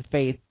Christian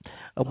faith,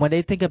 when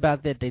they think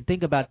about that, they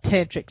think about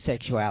tantric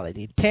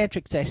sexuality.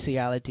 Tantric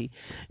sexuality,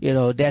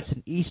 that's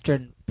an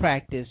Eastern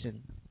practice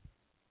and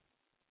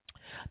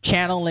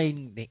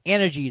channeling the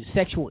energy,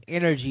 sexual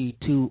energy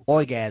to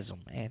orgasm.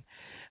 And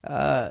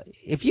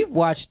if you've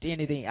watched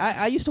anything,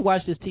 I used to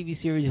watch this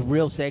TV series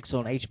Real Sex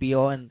on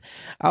HBO, and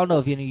I don't know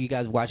if any of you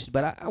guys watched it,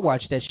 but I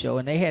watched that show,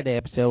 and they had the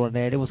episode on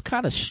there. And it was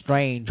kind of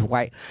strange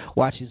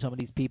watching some of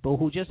these people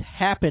who just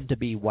happen to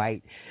be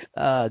white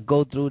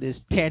go through this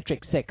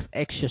tantric sex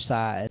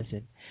exercise,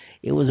 and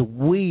it was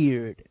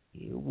weird.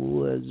 It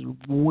was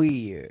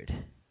weird,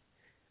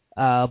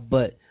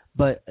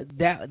 but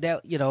that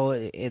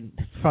and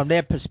from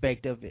their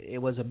perspective,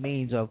 it was a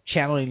means of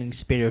channeling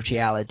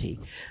spirituality,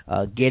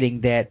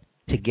 getting that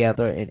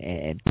together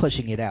and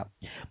pushing it out.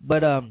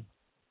 But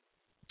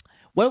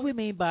what do we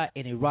mean by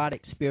an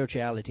erotic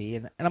spirituality?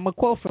 And I'm gonna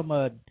quote from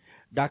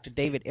Dr.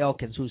 David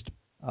Elkins, who's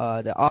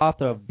the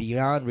author of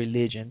Beyond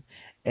Religion,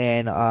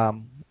 and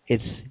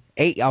it's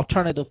 8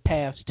 Alternative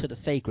Paths to the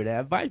Sacred. I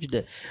invite you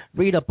to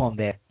read up on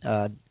that.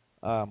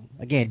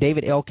 Again,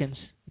 David Elkins,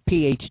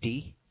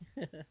 PhD.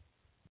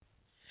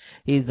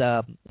 He's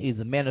a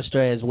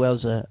minister as well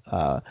as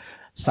a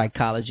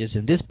psychologist,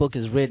 and this book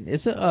is written.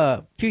 It's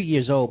a few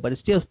years old, but it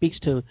still speaks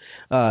to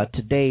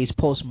today's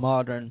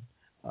postmodern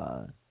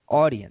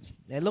audience.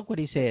 And look what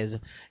he says.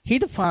 He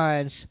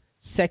defines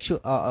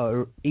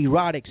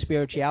erotic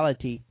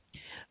spirituality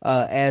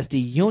as the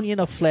union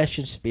of flesh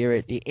and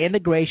spirit, the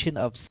integration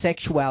of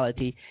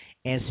sexuality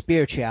and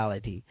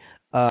spirituality.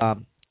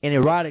 In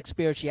erotic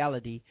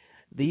spirituality,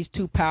 these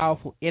two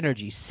powerful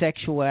energies,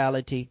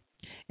 sexuality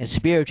and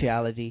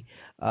spirituality,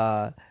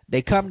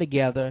 they come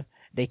together.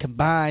 They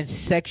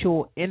combine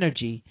sexual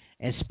energy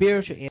and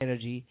spiritual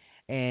energy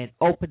and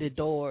open the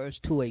doors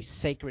to a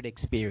sacred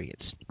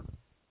experience.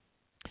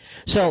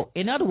 So,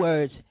 in other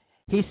words,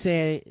 he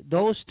said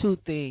those two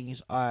things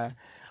are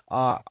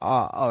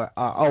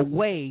a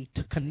way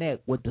to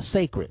connect with the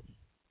sacred.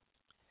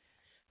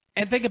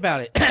 And think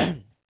about it.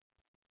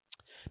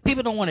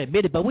 People don't want to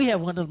admit it, but we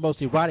have one of the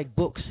most erotic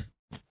books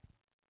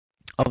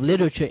of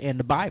literature in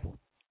the Bible.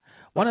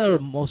 One of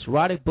the most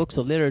erotic books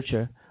of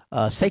literature,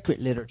 sacred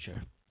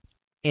literature,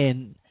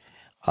 in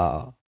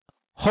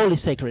holy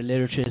sacred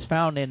literature, is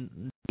found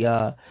in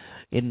the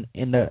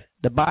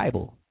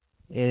Bible,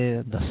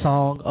 in the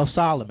Song of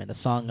Solomon. The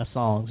Song of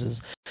Songs is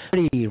a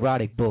pretty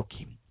erotic book,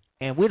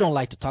 and we don't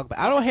like to talk about.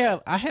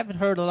 I haven't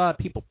heard a lot of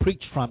people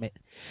preach from it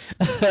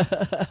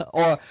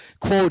or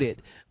quote it,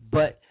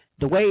 but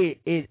the way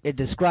it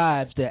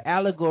describes the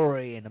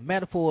allegory and the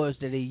metaphors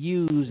that they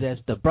use as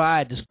the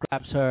bride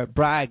describes her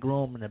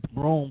bridegroom, and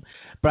the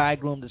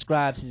bridegroom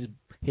describes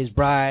his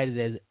bride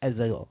as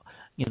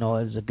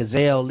a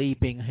gazelle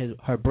leaping,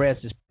 her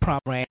breast is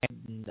pomegranate,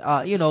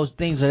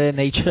 things of that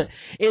nature.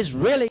 It's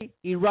really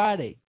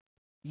erotic.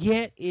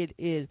 Yet it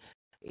is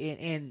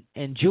in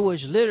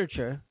Jewish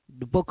literature,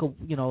 the book of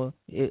and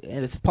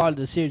it's part of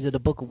the series of the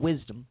Book of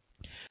Wisdom.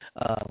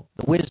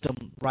 The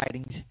wisdom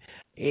writings,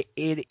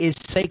 it is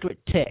sacred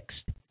text.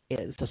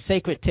 It's a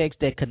sacred text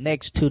that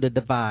connects to the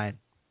divine.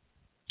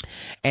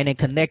 And in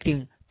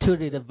connecting to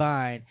the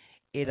divine,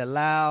 it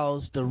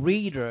allows the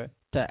reader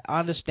to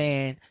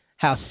understand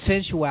how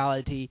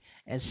sensuality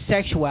and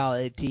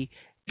sexuality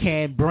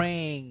can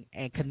bring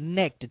and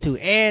connect the two.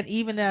 And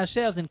even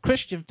ourselves in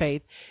Christian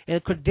faith, in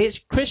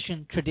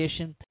Christian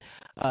tradition,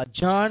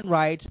 John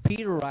writes,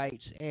 Peter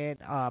writes, and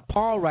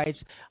Paul writes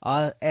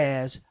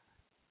as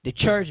the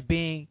church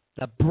being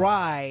the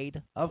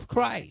bride of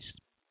Christ.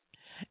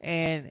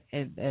 And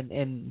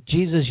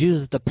Jesus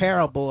uses the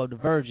parable of the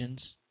virgins,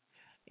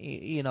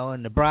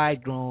 and the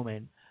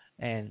bridegroom,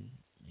 and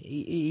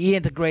he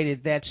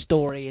integrated that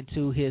story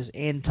into his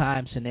end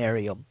time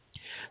scenario.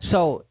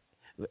 So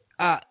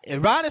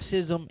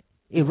eroticism,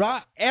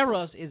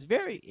 Eros is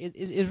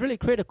really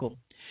critical.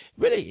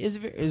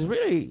 Is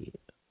really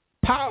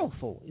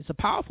powerful. It's a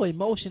powerful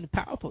emotion,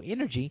 powerful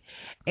energy,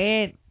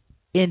 and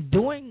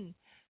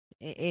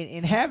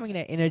in having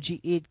that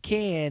energy, it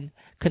can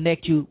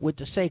connect you with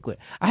the sacred.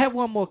 I have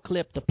one more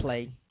clip to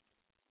play,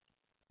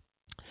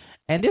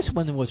 and this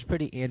one was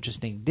pretty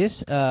interesting. This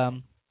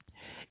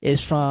is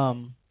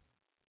from,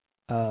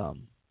 so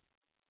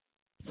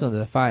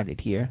that I find it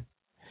here.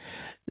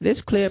 This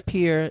clip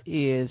here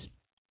is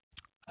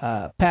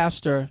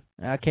Pastor.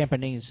 I can't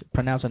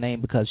pronounce her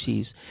name because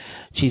she's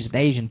an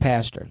Asian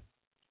pastor.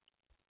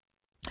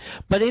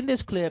 But in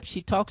this clip,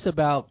 she talks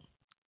about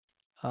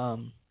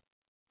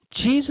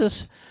Jesus'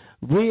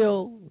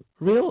 real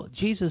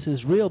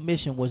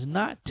mission was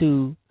not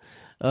to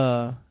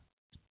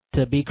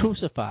be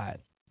crucified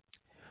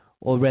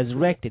or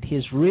resurrected.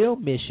 His real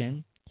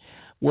mission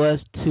was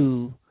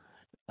to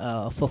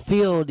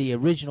fulfill the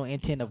original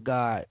intent of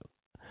God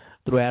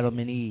through Adam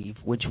and Eve,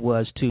 which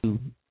was to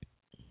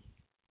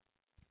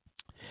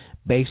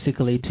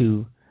basically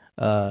to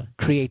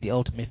create the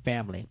ultimate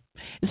family.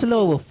 It's a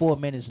little over 4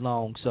 minutes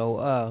long,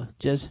 so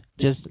just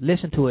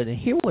listen to it and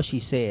hear what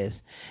she says.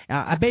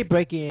 I may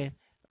break in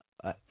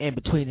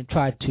between and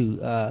try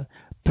to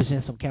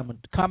present some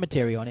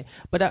commentary on it,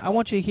 but I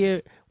want you to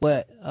hear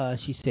what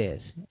she says,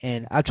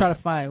 and I'll try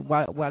to find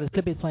while the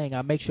clip is playing.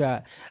 I'll make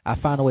sure I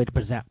find a way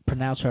to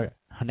pronounce her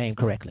name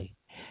correctly.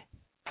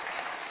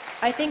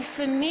 I think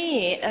for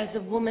me, as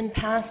a woman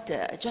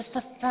pastor, just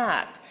the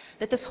fact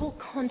that this whole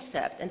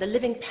concept and the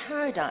living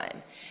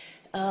paradigm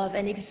of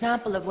an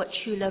example of what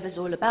true love is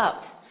all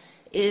about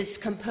is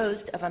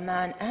composed of a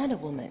man and a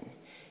woman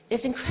is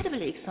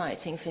incredibly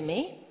exciting for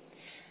me.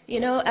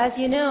 As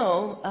you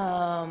know,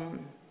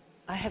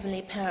 our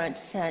Heavenly Parents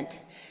sent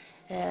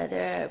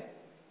their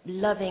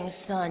loving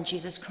Son,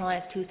 Jesus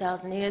Christ,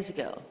 2,000 years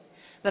ago.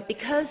 But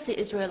because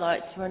the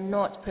Israelites were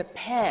not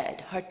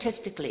prepared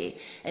artistically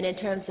and in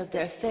terms of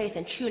their faith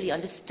and truly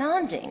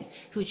understanding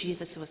who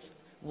Jesus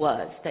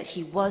was, that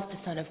he was the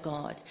Son of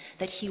God,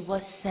 that he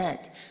was sent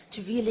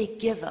to really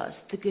give us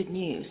the good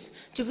news,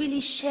 to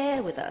really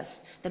share with us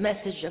the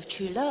message of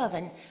true love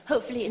and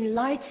hopefully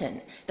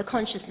enlighten the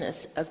consciousness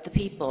of the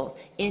people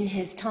in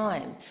his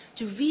time,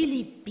 to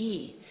really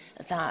be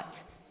that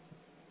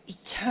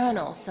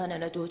eternal son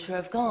and a daughter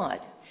of God.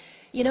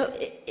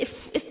 If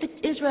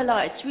the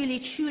Israelites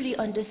really truly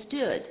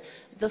understood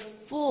the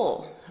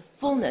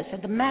fullness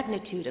and the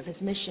magnitude of his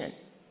mission,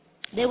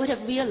 they would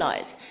have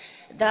realized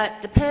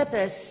that the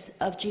purpose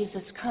of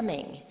Jesus'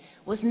 coming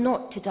was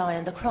not to die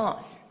on the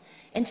cross.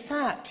 In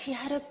fact, he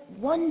had a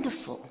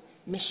wonderful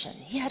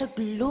mission. He had a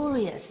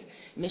glorious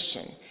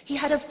mission. He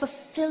had a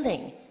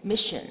fulfilling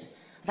mission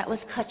that was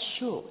cut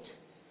short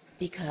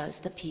because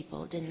the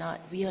people did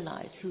not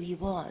realize who he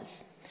was.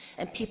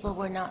 And people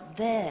were not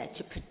there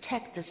to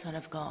protect the Son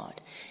of God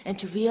and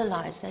to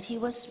realize that he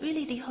was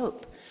really the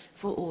hope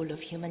for all of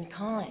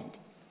humankind.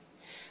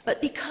 But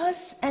because,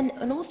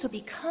 and also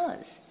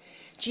because,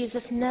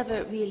 Jesus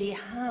never really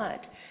had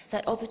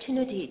that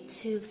opportunity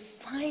to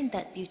find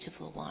that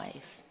beautiful wife,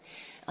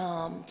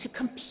 to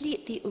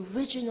complete the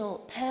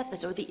original purpose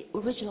or the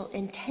original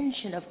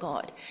intention of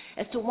God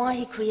as to why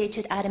he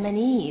created Adam and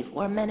Eve,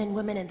 or men and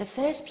women in the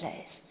first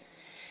place.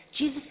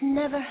 Jesus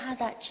never had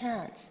that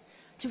chance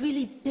to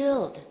really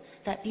build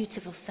that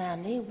beautiful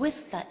family with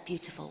that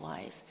beautiful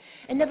wife,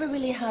 and never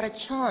really had a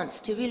chance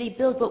to really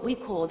build what we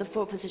call the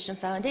four-position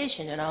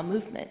foundation in our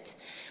movement,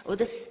 or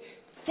this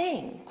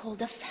thing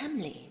called a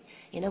family,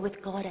 with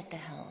God at the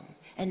helm,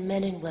 and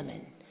men and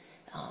women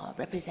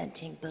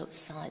representing both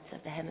sides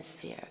of the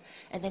hemisphere,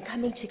 and then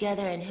coming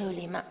together in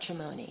holy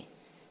matrimony,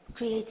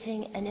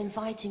 creating and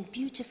inviting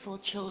beautiful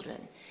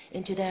children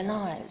into their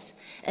lives,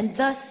 and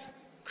thus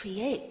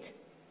create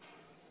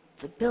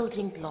the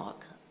building block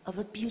of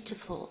a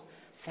beautiful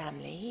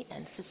family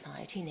and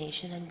society,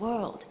 nation, and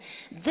world.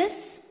 This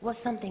was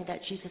something that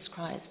Jesus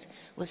Christ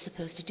was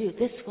supposed to do.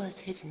 This was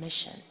his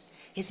mission.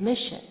 His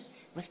mission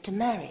was to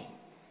marry,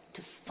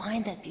 to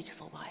find that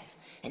beautiful wife,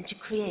 and to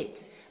create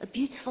a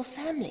beautiful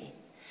family.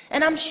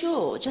 And I'm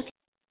sure just...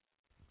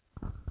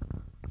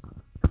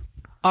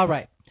 All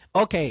right.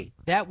 Okay,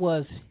 that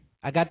was...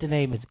 I got the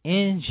name. It's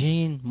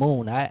In-Jin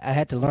Moon. I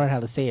had to learn how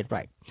to say it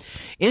right.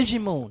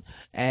 In-Jin Moon.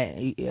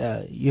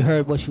 You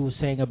heard what she was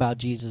saying about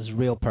Jesus'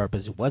 real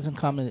purpose. It wasn't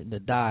coming to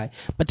die,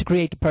 but to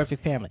create the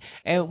perfect family.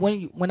 And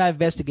when I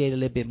investigated a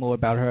little bit more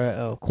about her,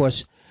 of course,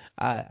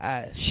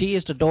 she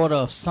is the daughter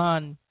of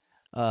Sun.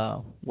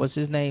 What's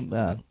his name?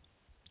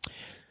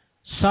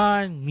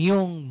 Sun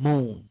Myung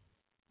Moon,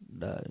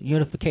 the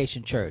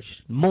Unification Church,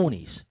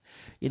 Moonies.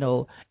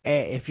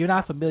 If you're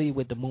not familiar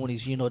with the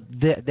Moonies,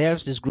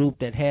 there's this group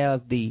that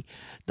has the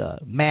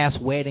mass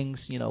weddings,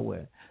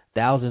 where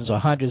thousands or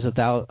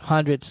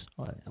hundreds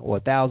or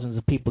thousands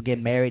of people get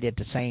married at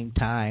the same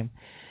time.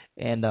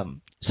 And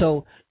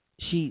so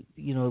she,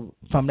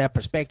 from that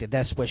perspective,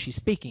 that's what she's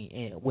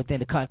speaking within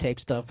the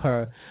context of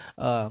her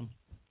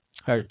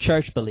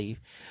church belief.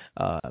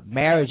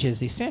 Marriage is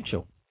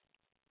essential.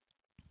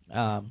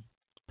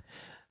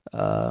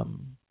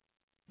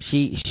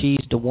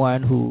 She's the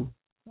one who,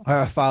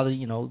 her father,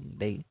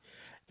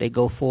 they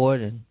go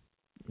forward and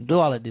do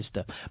all of this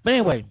stuff. But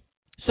anyway,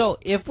 so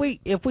if we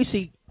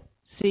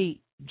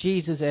see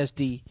Jesus as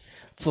the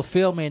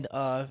fulfillment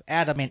of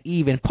Adam and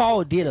Eve, and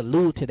Paul did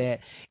allude to that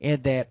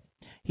in that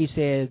he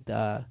said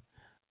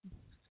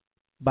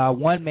by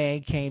one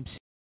man came sin into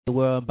the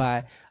world, and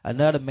by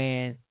another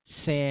man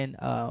sin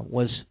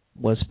was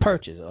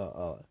purchased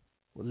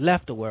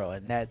left the world,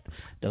 and that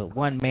the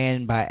one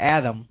man by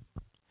Adam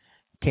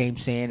came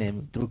sin,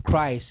 and through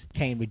Christ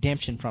came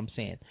redemption from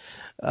sin.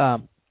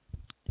 And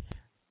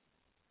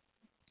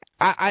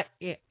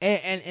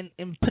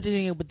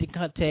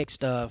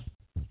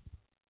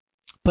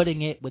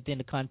putting it within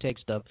the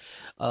context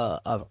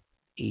of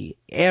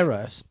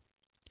Eros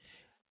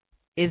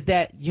is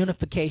that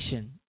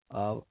unification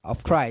of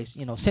Christ.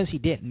 Since he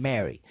didn't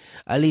marry,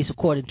 at least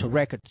according to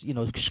records,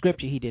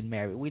 scripture, he didn't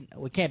marry. We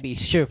can't be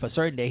sure for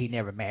certain that he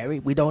never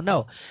married. We don't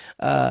know.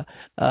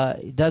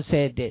 It does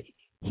say that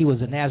he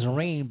was a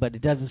Nazarene, but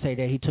it doesn't say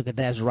that he took a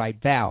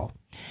Nazarite vow.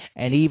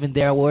 And even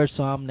there were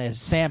some, as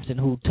Samson,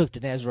 who took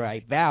the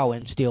Nazarite vow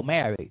and still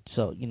married.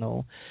 So,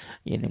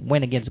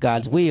 went against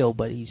God's will,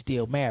 but he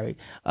still married.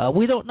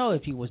 We don't know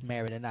if he was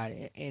married or not.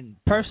 And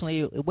personally,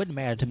 it wouldn't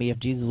matter to me if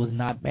Jesus was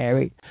not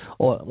married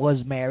or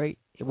was married.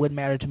 It wouldn't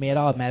matter to me at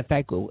all. Matter of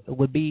fact, it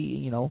would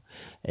be,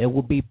 it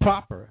would be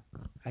proper,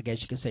 I guess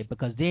you could say,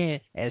 because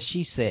then, as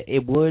she said,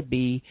 it would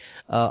be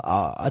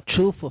a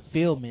true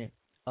fulfillment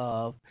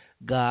of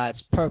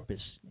God's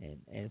purpose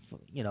and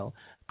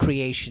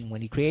creation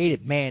when he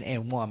created man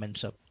and woman.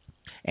 So,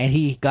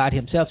 and God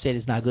himself said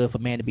it's not good for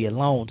man to be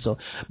alone. So,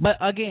 but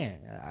again,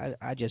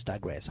 I just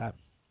digress.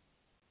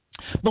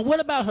 But what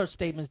about her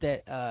statements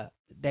that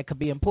could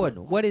be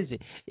important? What is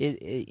it?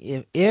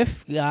 If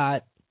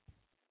God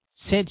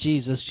sent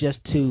Jesus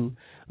just to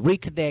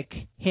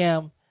reconnect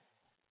him,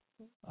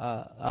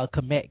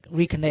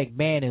 reconnect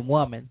man and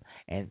woman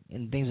and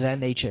things of that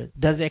nature,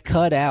 does it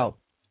cut out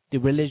the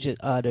religious,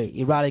 the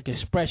erotic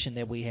expression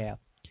that we have?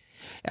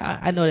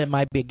 I know that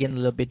might be getting a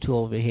little bit too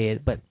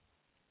overhead, but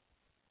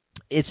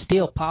it's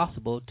still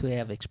possible to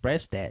have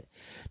expressed that,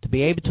 to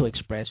be able to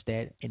express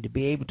that, and to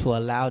be able to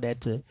allow that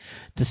to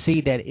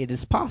see that it is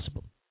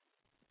possible.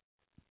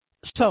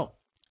 So,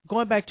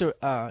 going back to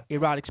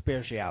erotic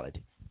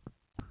spirituality,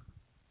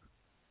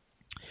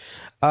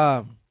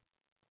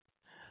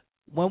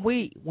 when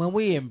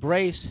we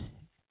embrace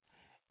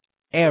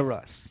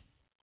Eros,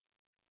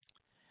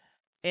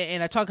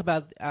 and I talk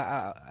about,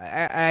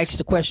 I asked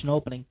the question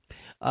opening,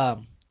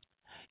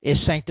 is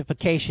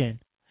sanctification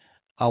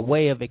a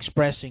way of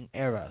expressing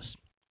Eros?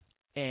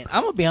 And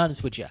I'm gonna be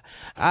honest with you.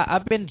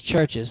 I've been to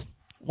churches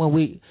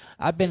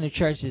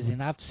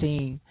and I've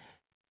seen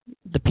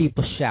the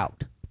people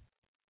shout,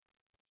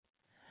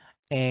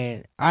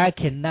 and I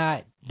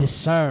cannot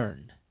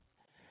discern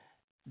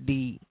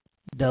the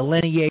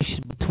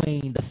delineation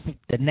between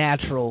the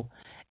natural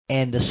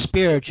and the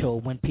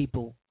spiritual when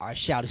people are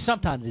shouting.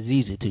 Sometimes it's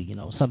easy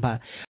to, sometimes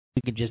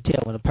you can just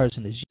tell when a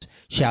person is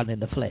shouting in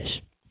the flesh.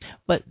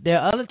 But there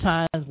are other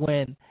times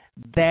when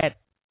that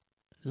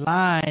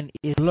line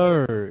is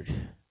blurred,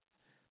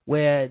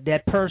 where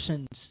that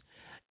person's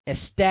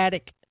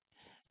ecstatic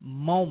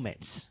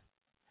moments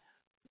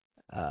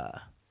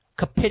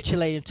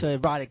capitulate into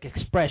erotic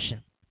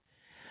expression.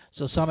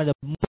 So some of the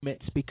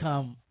movements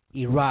become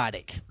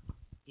erotic,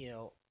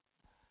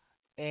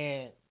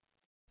 and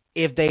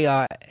if they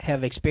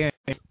have experienced,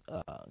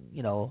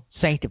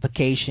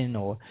 sanctification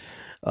or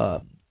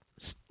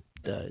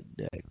the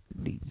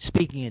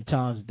speaking in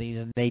tongues,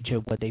 the nature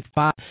of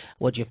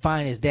what you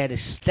find is that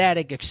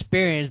ecstatic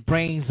experience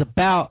brings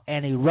about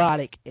an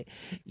erotic,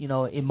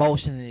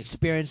 emotion and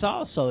experience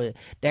also.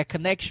 That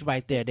connection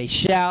right there. They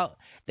shout,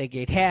 they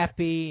get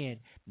happy, and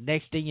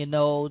next thing you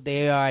know,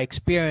 they are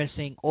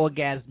experiencing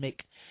orgasmic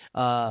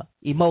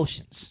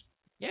emotions.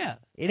 Yeah,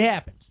 it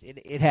happens.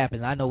 It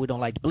happens. I know we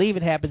don't like to believe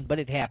it happens, but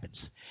it happens.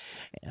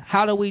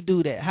 How do we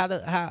do that? How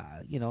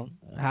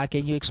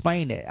can you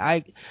explain that?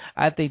 I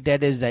think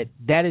that is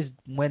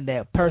when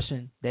that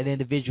person, that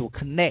individual,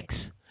 connects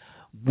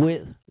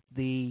with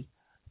the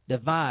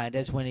divine.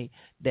 That's when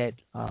the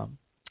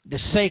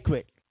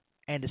sacred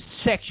and the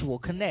sexual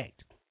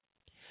connect.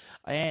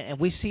 And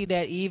we see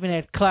that even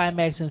at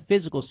climax in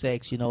physical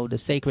sex, the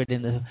sacred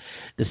and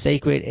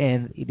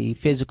the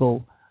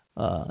physical,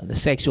 the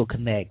sexual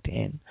connect,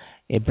 and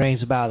it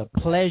brings about a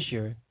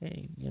pleasure.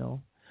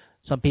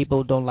 Some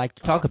people don't like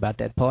to talk about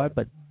that part,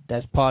 but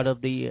that's part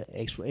of the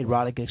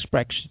erotic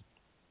expression.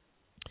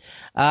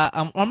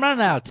 I'm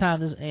running out of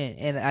time,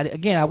 and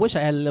I wish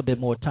I had a little bit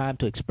more time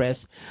to express,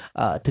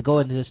 to go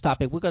into this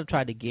topic. We're going to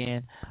try it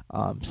again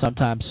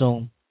sometime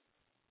soon,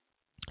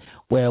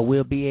 where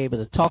we'll be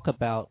able to talk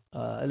about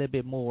a little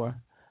bit more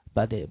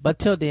about it. But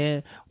till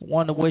then, I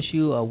want to wish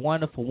you a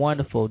wonderful,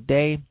 wonderful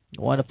day,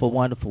 wonderful,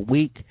 wonderful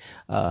week.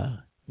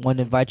 Want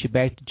to invite you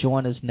back to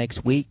join us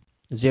next week.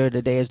 0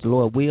 today, as the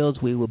Lord wills.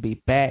 We will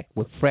be back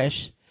with fresh,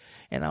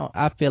 and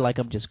I feel like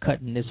I'm just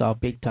cutting this off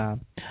big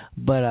time,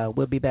 but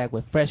we'll be back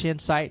with fresh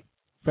insight,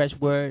 fresh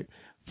word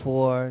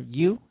for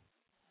you,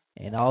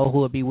 and all who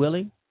will be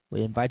willing.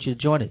 We invite you to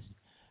join us.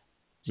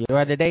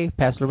 0 today,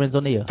 Pastor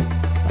Neal.